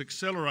 but it was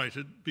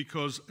accelerated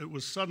because it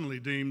was suddenly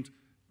deemed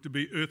to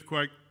be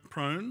earthquake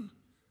prone,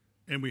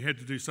 and we had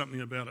to do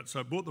something about it. So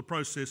it brought the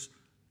process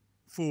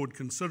forward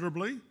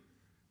considerably.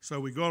 So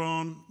we got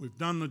on, we've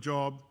done the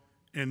job,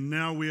 and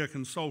now we are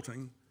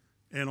consulting,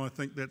 and I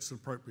think that's the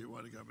appropriate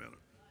way to go about it.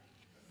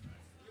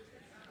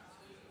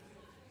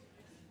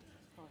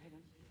 Oh, hang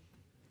on.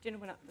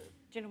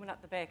 Gentleman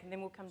up the back, and then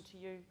we'll come to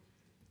you.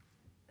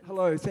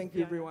 Hello, thank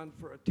you everyone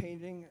for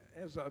attending.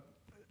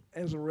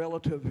 As a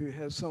relative who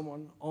has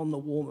someone on the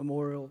War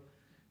Memorial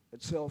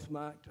itself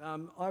marked,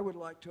 I would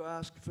like to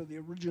ask for the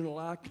original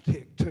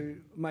architect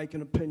to make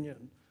an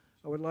opinion.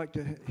 I would like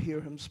to hear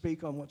him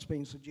speak on what's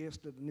been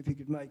suggested, and if he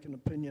could make an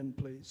opinion,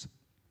 please.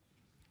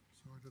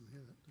 Sorry, I didn't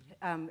hear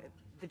that.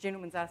 The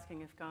gentleman's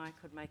asking if Guy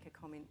could make a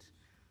comment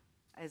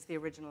as the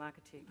original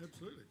architect.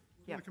 Absolutely.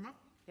 Yeah. Want to come up?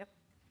 Yep.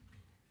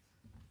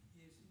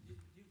 Yes,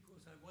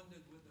 because I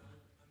wondered whether I'm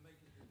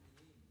making it at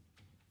the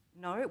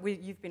end. No,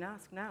 you've been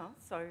asked now,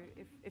 so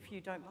if you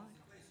don't mind.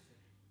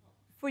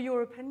 For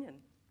your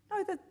opinion.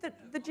 No,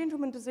 the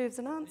gentleman deserves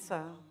an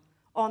answer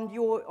on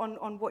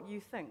what you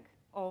think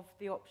of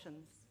the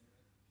options.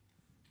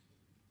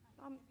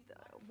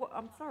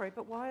 I'm sorry,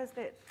 but why is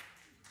that?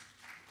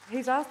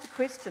 He's asked a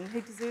question, he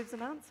deserves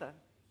an answer.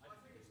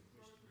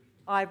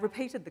 I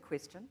repeated the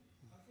question.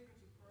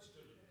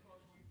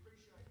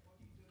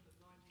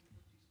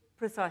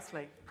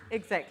 Precisely,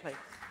 exactly,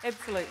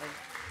 absolutely.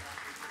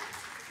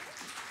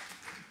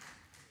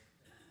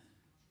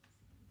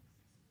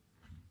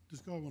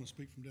 Does Guy want to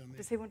speak from down there?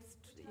 Does he want to,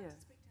 yeah.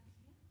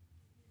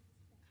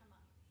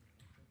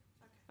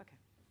 Okay.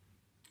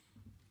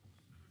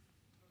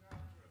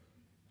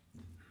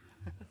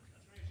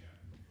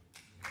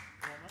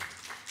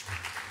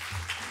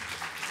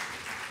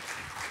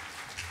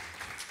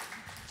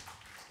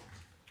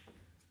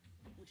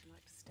 Would you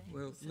like to stand?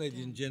 Well,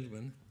 ladies and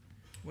gentlemen,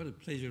 what a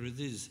pleasure it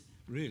is,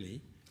 really,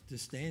 to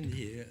stand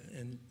here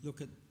and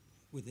look at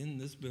within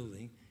this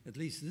building. At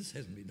least this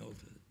hasn't been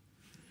altered.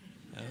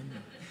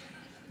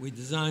 We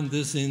designed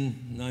this in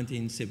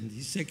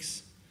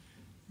 1976,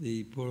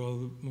 the poor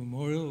old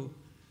memorial,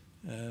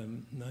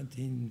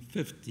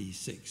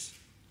 1956.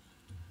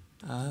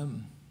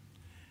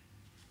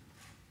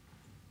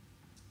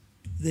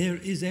 There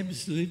is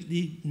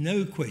absolutely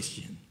no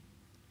question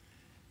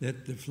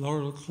that the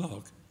floral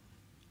clock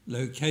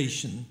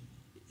location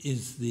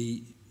is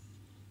the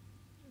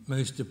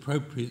most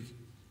appropriate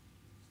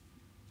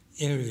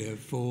area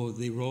for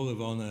the Roll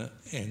of Honour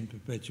and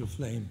Perpetual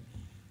Flame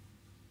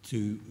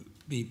to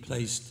be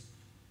placed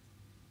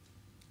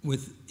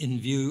in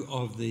view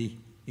of the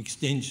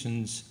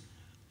extensions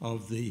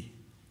of the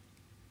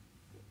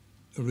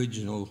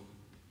original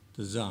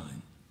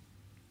design.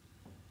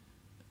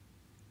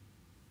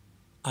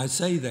 I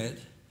say that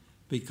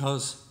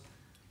because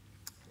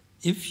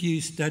if you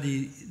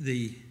study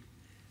the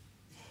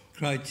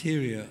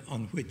criteria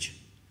on which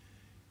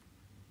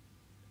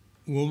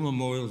war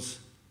memorials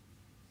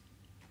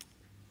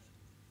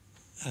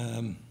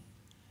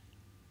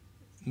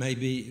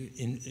maybe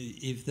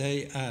if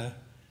they are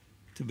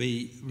to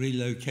be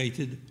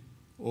relocated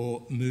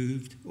or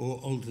moved or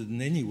altered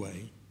in any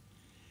way,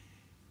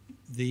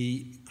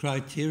 the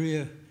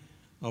criteria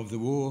of the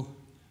War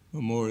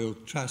Memorial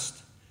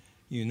Trust,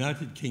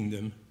 United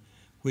Kingdom,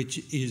 which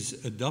is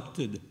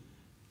adopted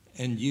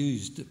and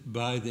used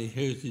by the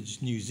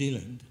Heritage New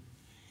Zealand,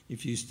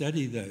 if you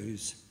study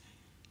those,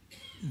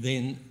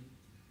 then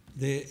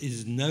there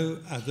is no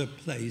other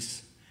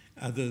place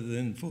other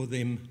than for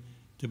them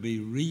to be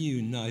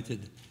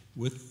reunited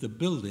with the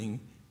building,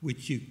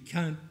 which you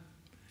can't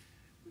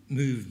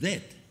move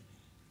that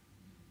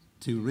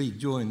to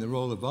rejoin the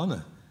Roll of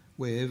Honour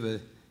wherever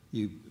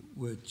you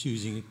were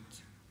choosing it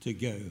to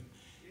go.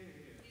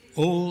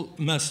 All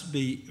must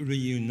be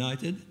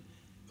reunited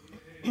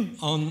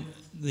on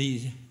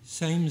the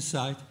same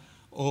site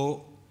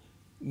or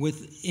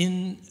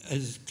within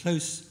as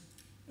close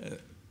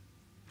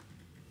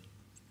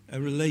a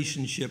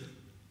relationship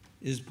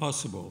as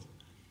possible.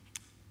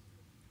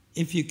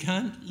 If you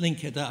can't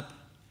link it up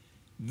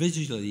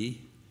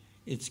visually,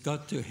 it's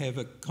got to have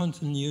a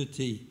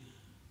continuity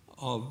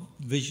of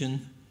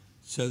vision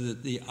so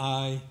that the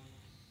eye,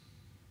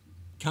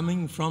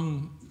 coming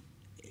from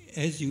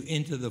as you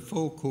enter the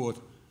forecourt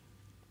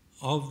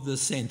of the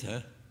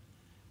centre,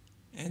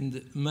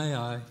 and may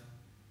I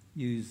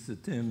use the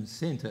term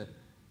centre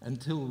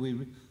until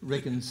we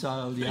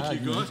reconcile the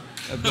argument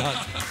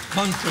about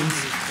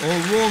conference or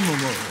war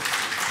memorial.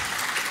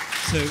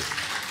 So,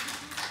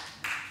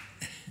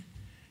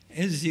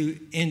 as you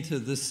enter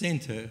the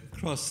centre,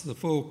 across the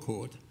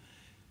forecourt,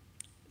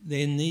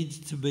 there needs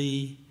to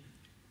be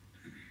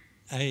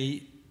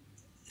a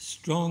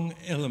strong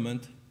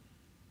element,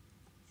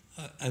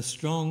 a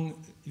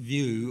strong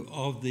view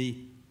of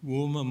the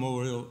war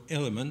memorial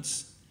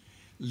elements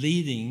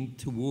leading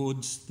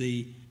towards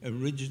the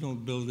original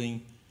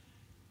building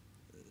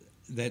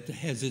that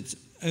has its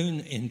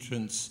own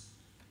entrance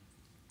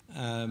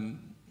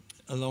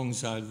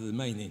alongside of the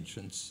main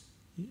entrance.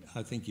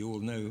 I think you all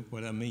know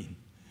what I mean.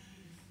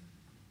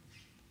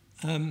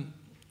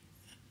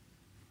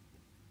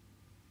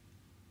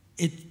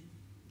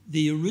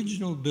 The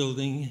original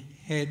building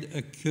had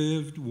a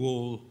curved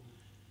wall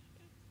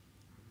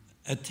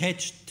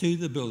attached to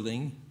the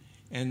building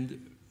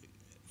and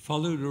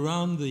followed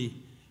around the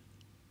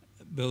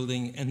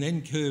building and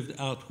then curved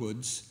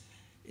outwards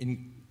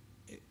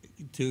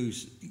to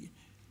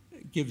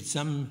give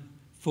some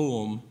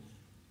form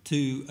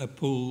to a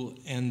pool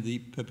and the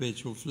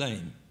perpetual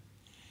flame.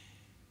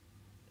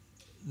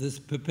 This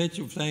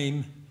perpetual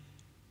flame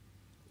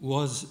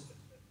was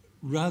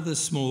rather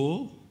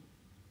small.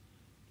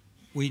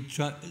 We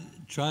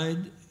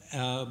tried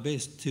our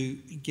best to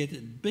get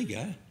it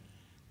bigger,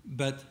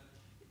 but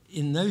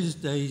in those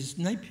days,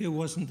 Napier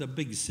wasn't a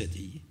big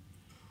city,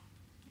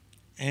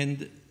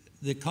 and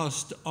the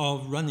cost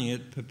of running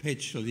it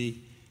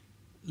perpetually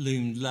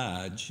loomed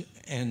large,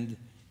 and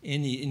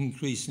any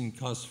increase in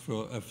cost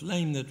for a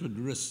flame that would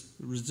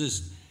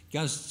resist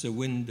gusts of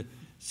wind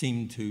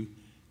seemed to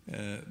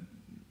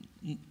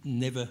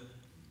never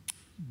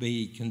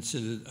be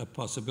considered a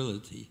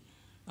possibility.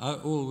 I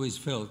always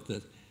felt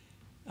that,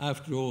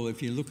 after all,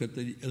 if you look at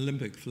the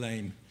Olympic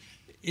flame,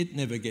 it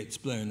never gets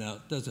blown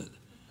out, does it?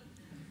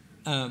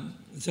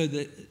 So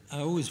that I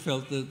always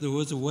felt that there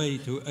was a way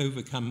to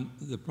overcome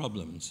the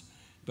problems,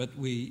 but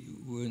we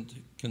weren't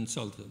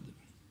consulted.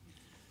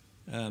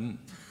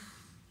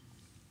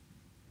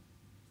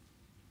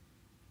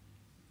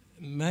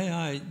 May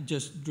I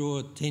just draw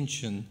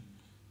attention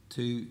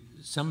to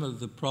some of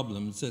the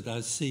problems that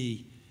I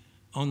see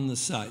on the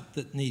site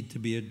that need to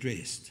be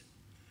addressed?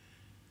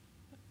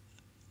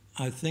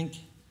 I think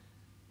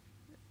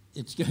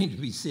it's going to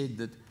be said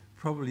that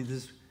probably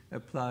this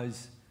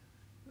applies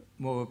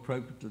more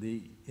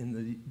appropriately in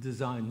the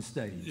design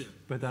stage,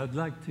 but I'd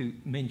like to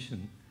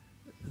mention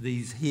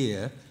these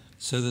here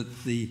so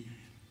that the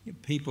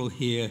people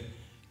here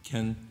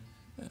can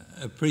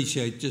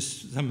appreciate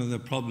just some of the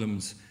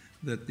problems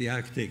that the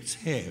architects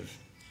have.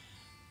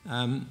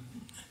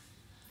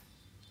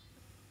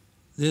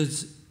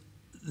 There's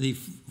the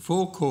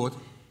forecourt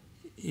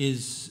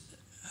is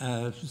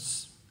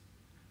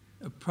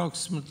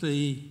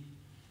approximately,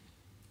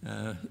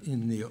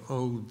 in the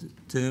old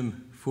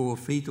term, 4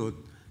 feet or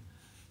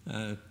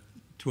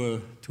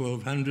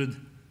 1,200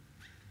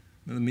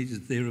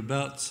 millimetres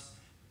thereabouts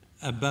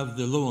above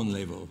the lawn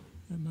level.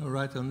 Am I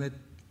right on that,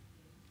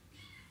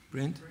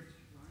 Brent?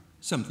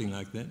 Something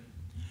like that.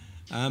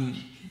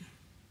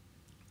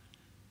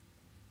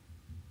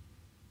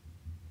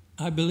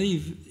 I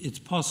believe it's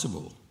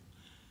possible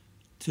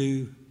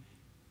to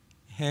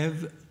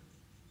have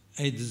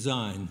a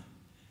design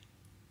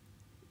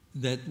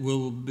that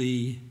will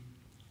be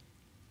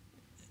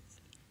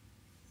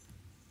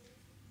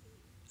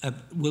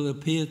will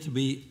appear to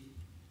be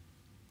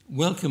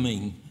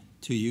welcoming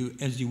to you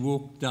as you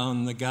walk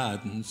down the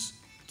gardens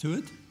to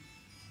it,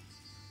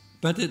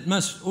 but it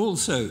must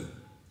also,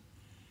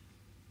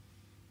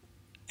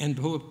 and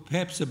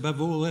perhaps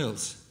above all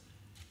else,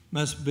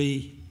 must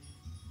be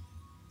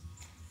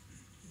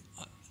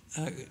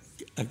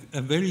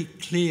a very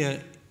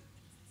clear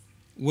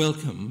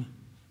welcome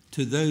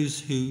to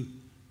those who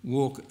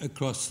walk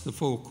across the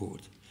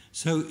forecourt.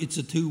 So it's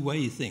a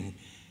two-way thing.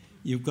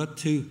 You've got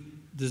to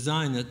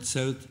design it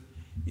so that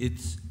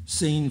it's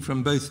seen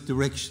from both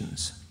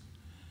directions.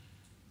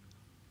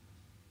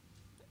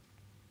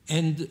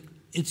 And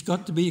it's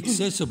got to be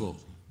accessible.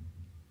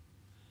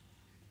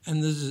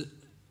 And there's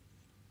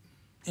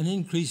an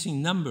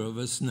increasing number of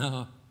us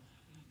now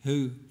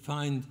who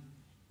find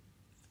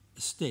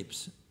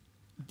steps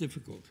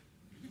difficult.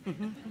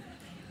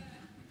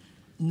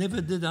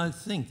 Never did I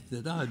think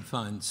that I'd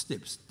find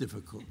steps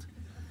difficult.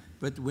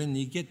 But when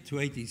you get to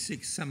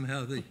 86,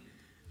 somehow they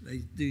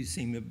do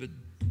seem a bit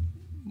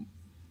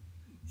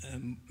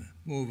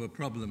more of a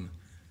problem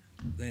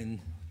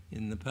than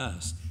in the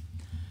past.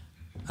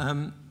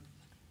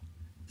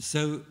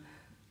 So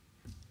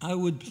I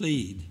would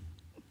plead,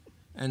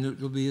 and it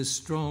will be a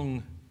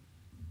strong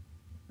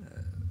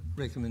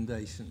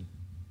recommendation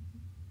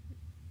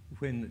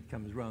when it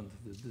comes round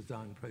to the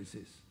design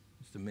process,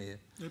 Mr. Mayor.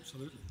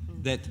 Absolutely.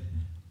 That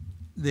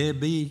there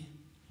be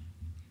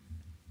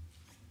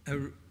a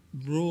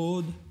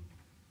broad,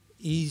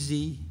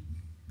 easy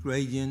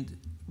gradient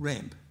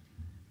ramp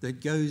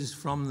that goes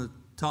from the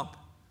top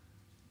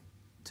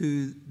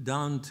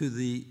down to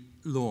the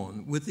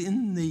lawn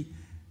within the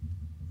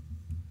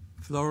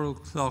floral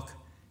clock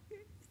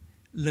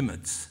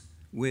limits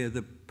where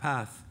the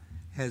path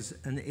has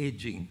an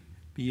edging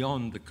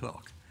beyond the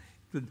clock.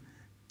 It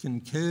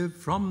can curve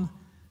from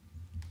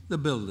the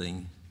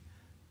building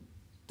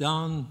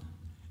down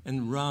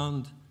and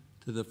round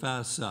to the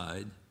far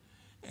side,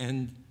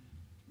 and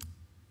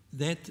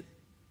that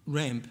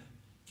ramp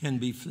can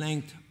be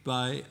flanked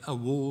by a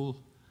wall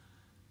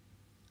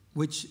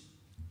which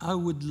I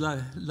would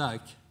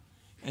like,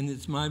 and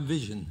it's my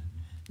vision,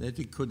 that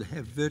it could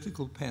have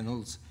vertical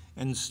panels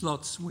and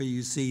slots where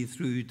you see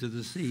through to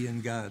the sea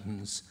and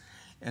gardens,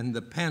 and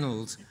the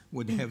panels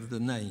would have the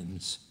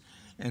names.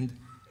 And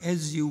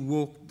as you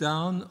walk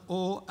down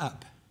or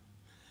up,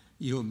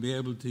 you'll be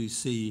able to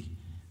see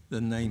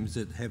the names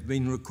that have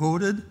been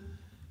recorded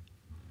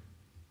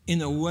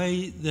in a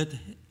way that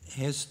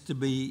has to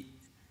be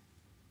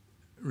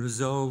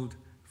resolved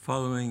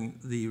following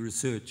the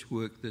research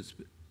work that's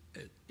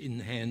in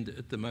hand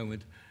at the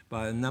moment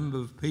by a number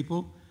of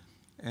people,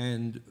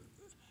 and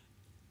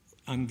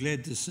I'm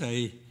glad to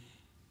say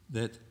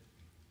that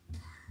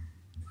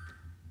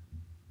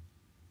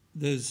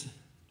there's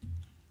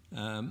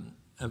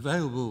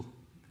available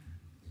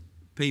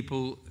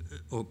people,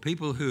 or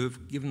people who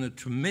have given a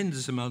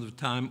tremendous amount of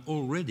time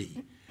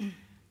already,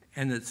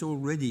 and it's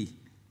already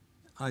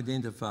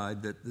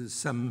identified that there's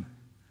some,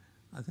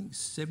 I think,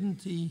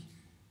 70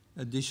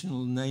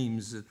 additional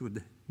names that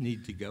would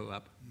need to go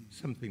up,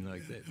 something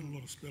like that. And a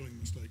lot of spelling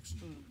mistakes.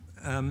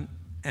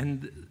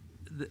 And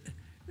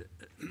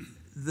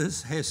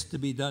this has to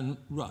be done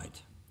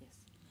right.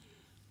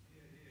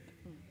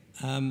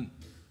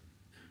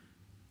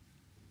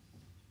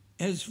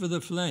 As for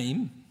the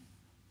flame,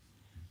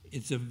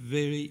 it's a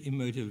very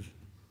emotive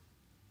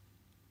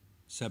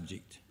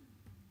subject.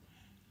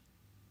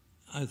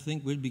 I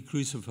think we'd be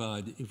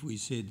crucified if we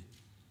said,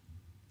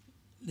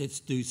 let's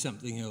do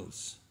something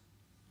else.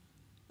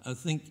 I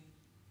think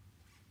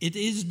it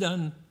is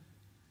done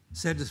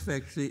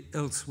satisfactorily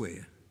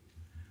elsewhere.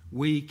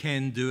 We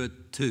can do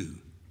it too.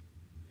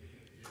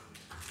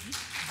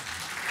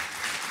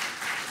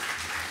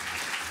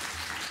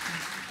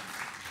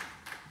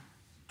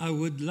 I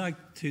would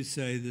like to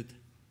say that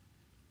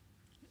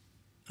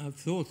I've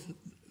thought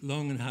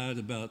long and hard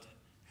about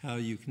how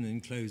you can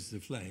enclose the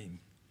flame.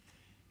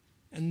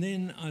 And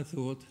then I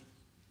thought,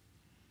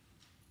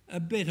 a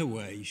better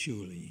way,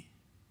 surely,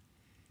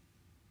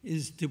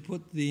 is to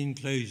put the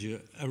enclosure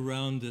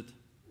around it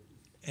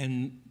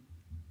and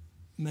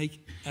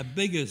make a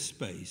bigger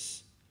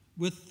space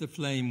with the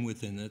flame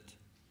within it,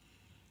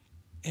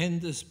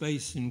 and a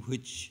space in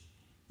which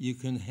you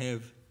can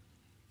have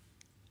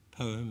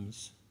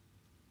poems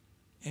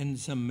and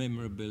some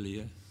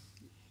memorabilia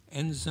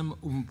and some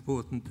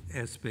important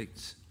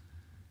aspects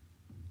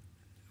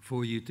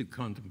for you to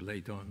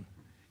contemplate on.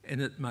 And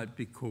it might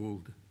be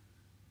called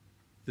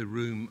the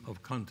room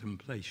of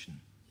contemplation.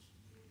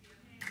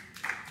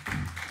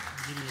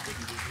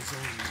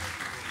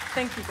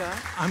 Thank you, Guy.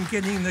 I'm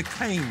getting the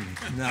cane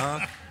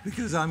now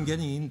because I'm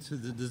getting into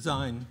the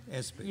design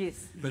aspect.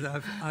 Yes. But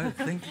I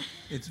think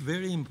it's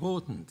very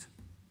important,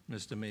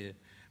 Mr. Mayor,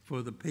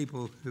 for the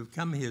people who've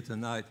come here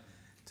tonight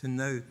to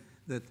know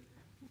that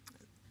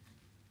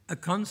a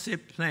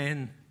concept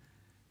plan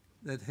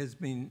that has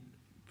been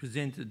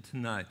presented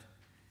tonight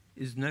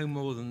is no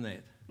more than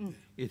that.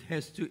 It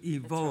has to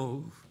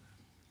evolve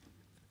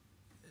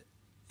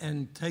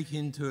and take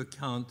into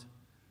account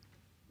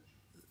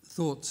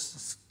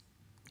thoughts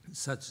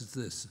such as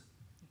this.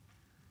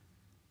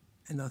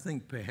 And I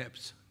think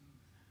perhaps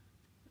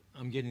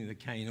I'm getting the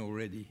cane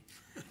already.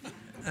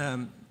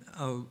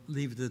 I'll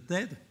leave it at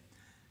that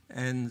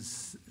and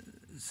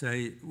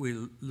say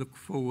we'll look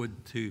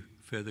forward to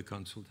further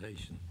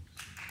consultation.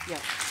 Yeah.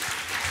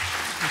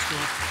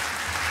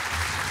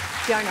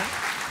 Fiona.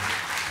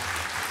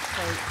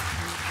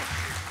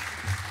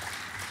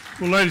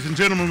 Well, ladies and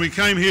gentlemen, we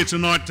came here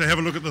tonight to have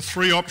a look at the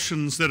three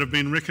options that have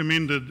been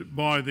recommended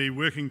by the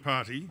Working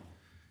Party.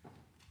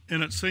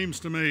 And it seems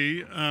to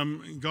me,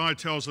 Guy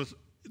tells us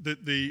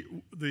that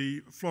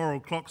the floral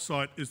clock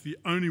site is the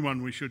only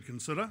one we should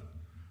consider.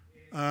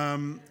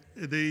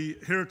 The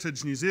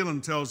Heritage New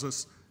Zealand tells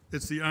us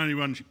it's the only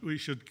one we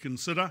should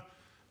consider.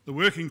 The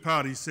Working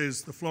Party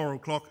says the floral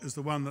clock is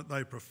the one that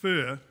they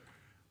prefer.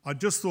 I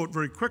just thought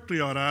very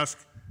quickly I'd ask,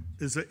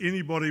 is there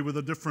anybody with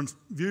a different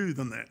view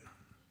than that?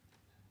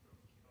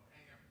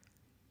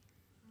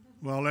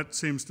 Well, that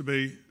seems to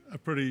be a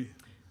pretty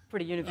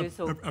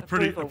universal a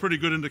pretty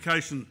good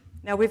indication.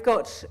 Now we've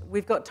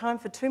got time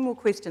for two more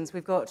questions.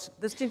 We've got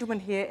this gentleman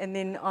here, and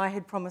then I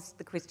had promised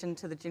the question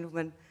to the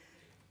gentleman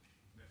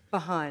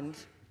behind.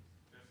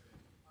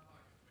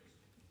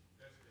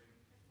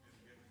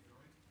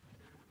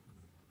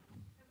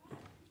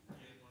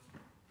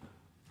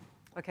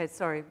 Okay,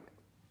 sorry.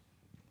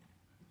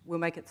 We'll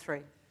make it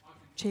three.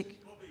 Check.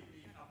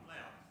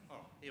 Oh,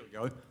 here we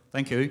go.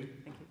 Thank you.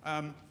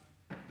 Thank you.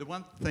 The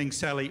one thing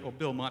Sally or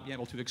Bill might be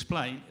able to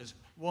explain is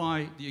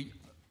why the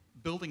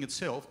building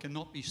itself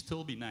cannot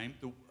still be named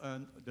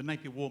the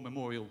Napier War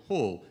Memorial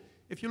Hall.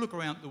 If you look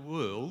around the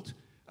world,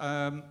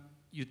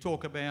 you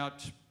talk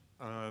about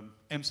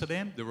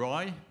Amsterdam, the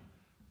RAI,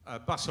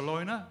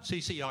 Barcelona,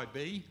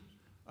 CCIB,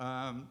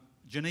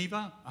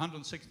 Geneva,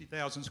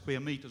 160,000 square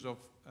metres of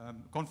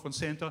conference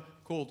centre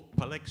called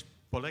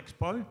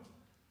Palexpo.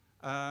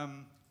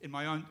 In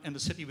my own, and the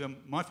city where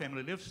my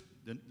family lives,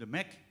 the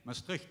MAC,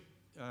 Maastricht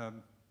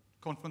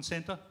Conference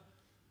Centre.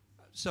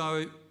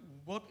 So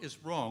what is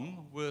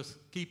wrong with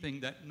keeping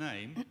that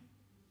name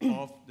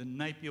of the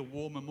Napier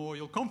War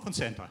Memorial Conference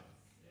Centre?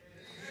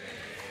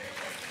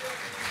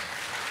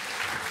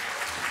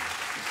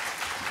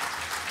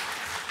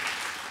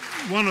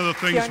 One of the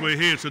things we're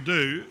here to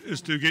do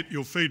is to get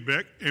your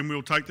feedback, and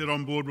we'll take that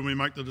on board when we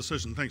make the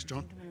decision. Thanks,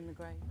 John. Gentleman in the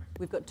grey.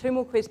 We've got two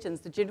more questions.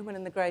 The gentleman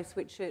in the grey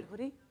sweatshirt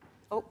hoodie.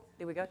 Oh,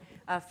 there we go.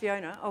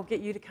 Fiona, I'll get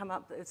you to come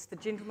up. It's the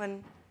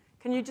gentleman.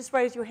 Can you just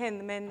raise your hand,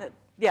 the man that...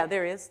 Yeah,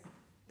 there he is.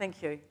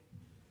 Thank you.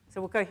 So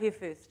we'll go here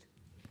first.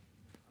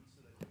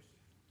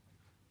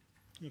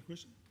 You got a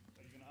question?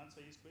 Are you going to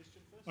answer his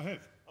question first? I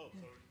have. Oh,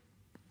 sorry.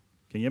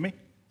 Can you hear me?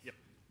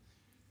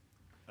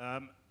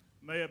 Yep.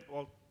 Mayor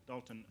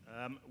Dalton,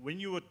 when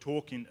you were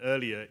talking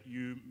earlier,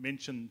 you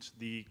mentioned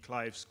the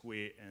Clive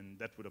Square, and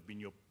that would have been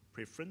your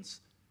preference.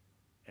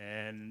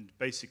 And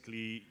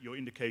basically, your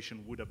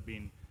indication would have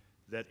been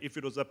that if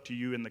it was up to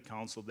you and the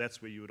council,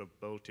 that's where you would have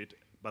built it.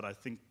 But I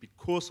think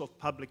because of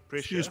public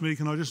pressure... Excuse me,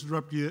 can I just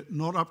interrupt you?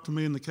 Not up to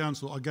me and the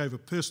council. I gave a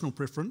personal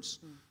preference.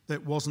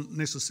 That wasn't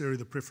necessarily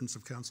the preference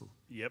of council.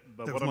 Yep,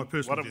 but That was my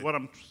personal view. what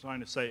I'm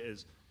trying to say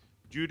is,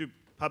 due to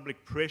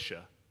public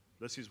pressure,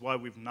 this is why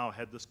we've now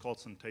had this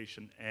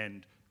consultation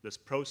and this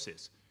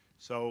process.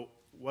 So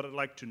what I'd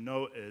like to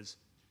know is,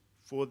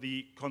 for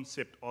the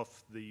concept of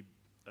the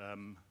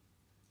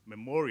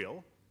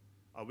memorial,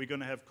 are we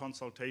going to have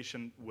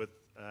consultation with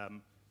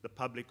the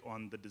public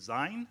on the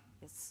design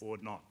or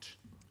not?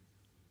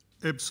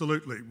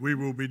 Absolutely. We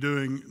will be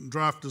doing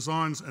draft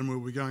designs and we'll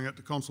be going out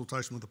to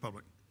consultation with the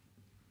public.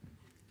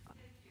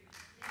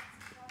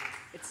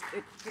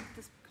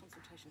 This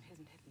consultation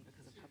hasn't happened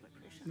because of public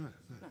pressure.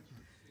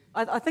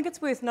 No. I think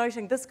it's worth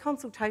noting this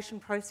consultation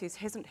process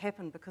hasn't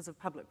happened because of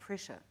public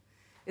pressure.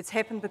 It's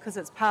happened because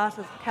it's part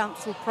of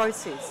council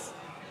process.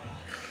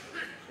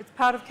 It's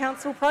part of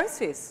council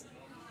process.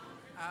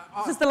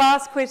 This is the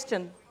last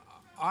question.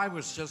 I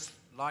would just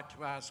like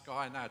to ask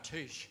Guy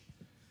Nartish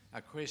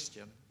a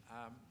question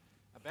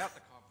about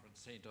the conference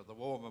centre, the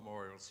War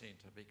Memorial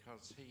Centre,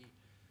 because he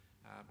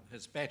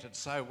has batted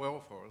so well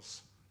for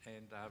us,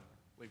 and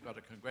we've got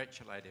to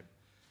congratulate him.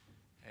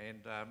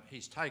 And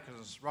he's taken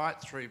us right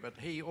through, but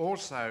he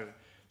also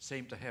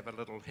seemed to have a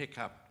little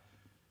hiccup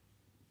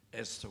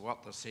as to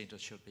what the centre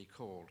should be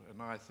called.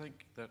 And I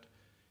think that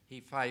he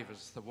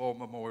favours the War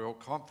Memorial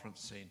Conference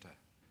Centre.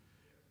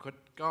 Could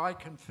Guy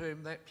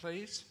confirm that,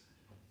 please?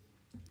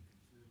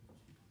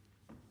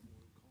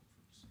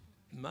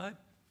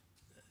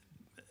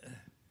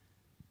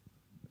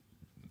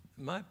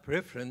 My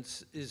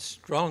preference is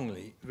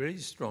strongly, very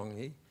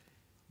strongly,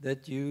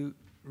 that you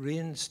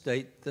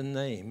reinstate the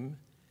name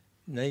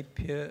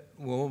Napier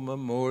War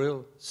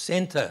Memorial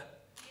Centre.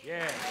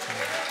 Yeah.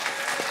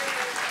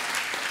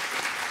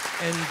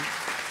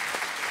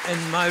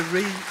 And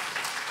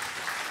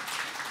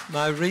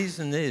my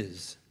reason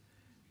is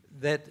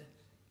that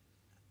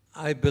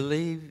I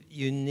believe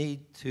you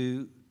need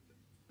to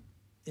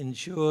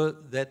ensure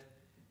that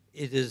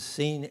it is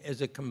seen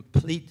as a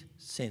complete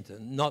centre,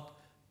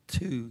 not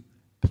two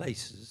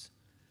places.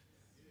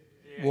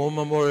 Yeah. War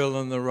Memorial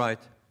on the right,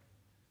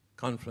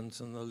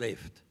 conference on the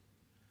left.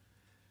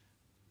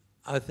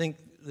 I think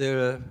there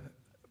are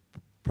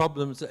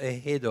problems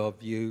ahead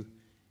of you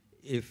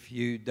if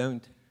you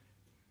don't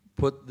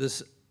put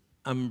this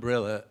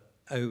umbrella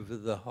over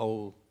the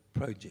whole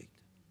project.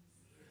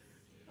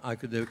 I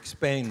could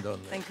expand on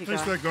that. Thank you,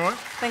 Thanks for that, Guy.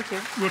 Thank you.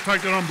 We'll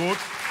take that on board.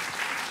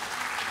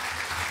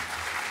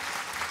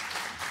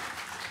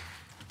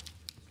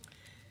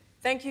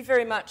 Thank you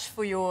very much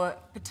for your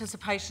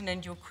participation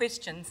and your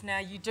questions. Now,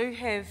 you do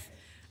have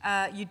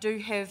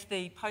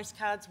the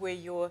postcards where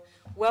you're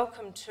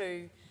welcome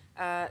to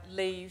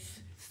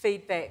leave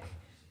feedback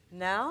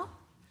now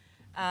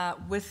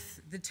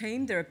with the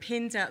team. There are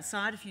pens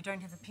outside if you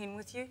don't have a pen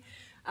with you.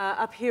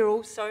 Up here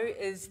also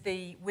is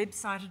the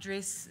website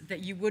address that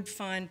you would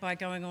find by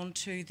going on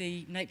to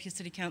the Napier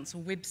City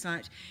Council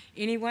website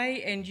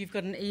anyway, and you've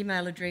got an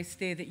email address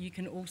there that you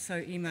can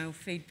also email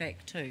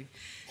feedback to.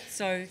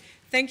 So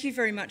thank you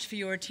very much for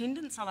your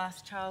attendance. I'll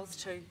ask Charles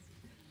to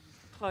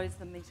close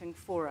the meeting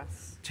for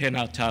us.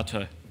 Tēnā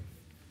tātou.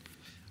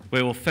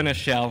 We will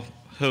finish our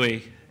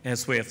hui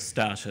as we have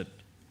started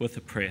with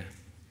a prayer.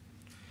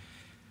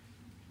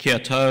 Kia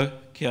tau,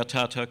 kia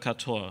tātou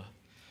katoa.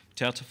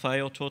 Te atawhai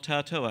o tō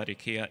tātou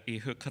arikia I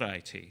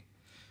hukaraiti.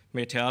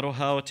 Me te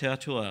aroha o te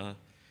atua,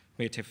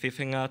 me te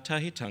whiwhinga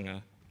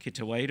tahitanga ki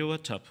te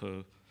wairua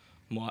tapu,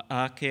 moa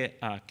ake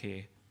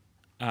ake,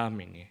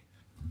 āmini.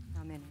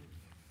 Amen.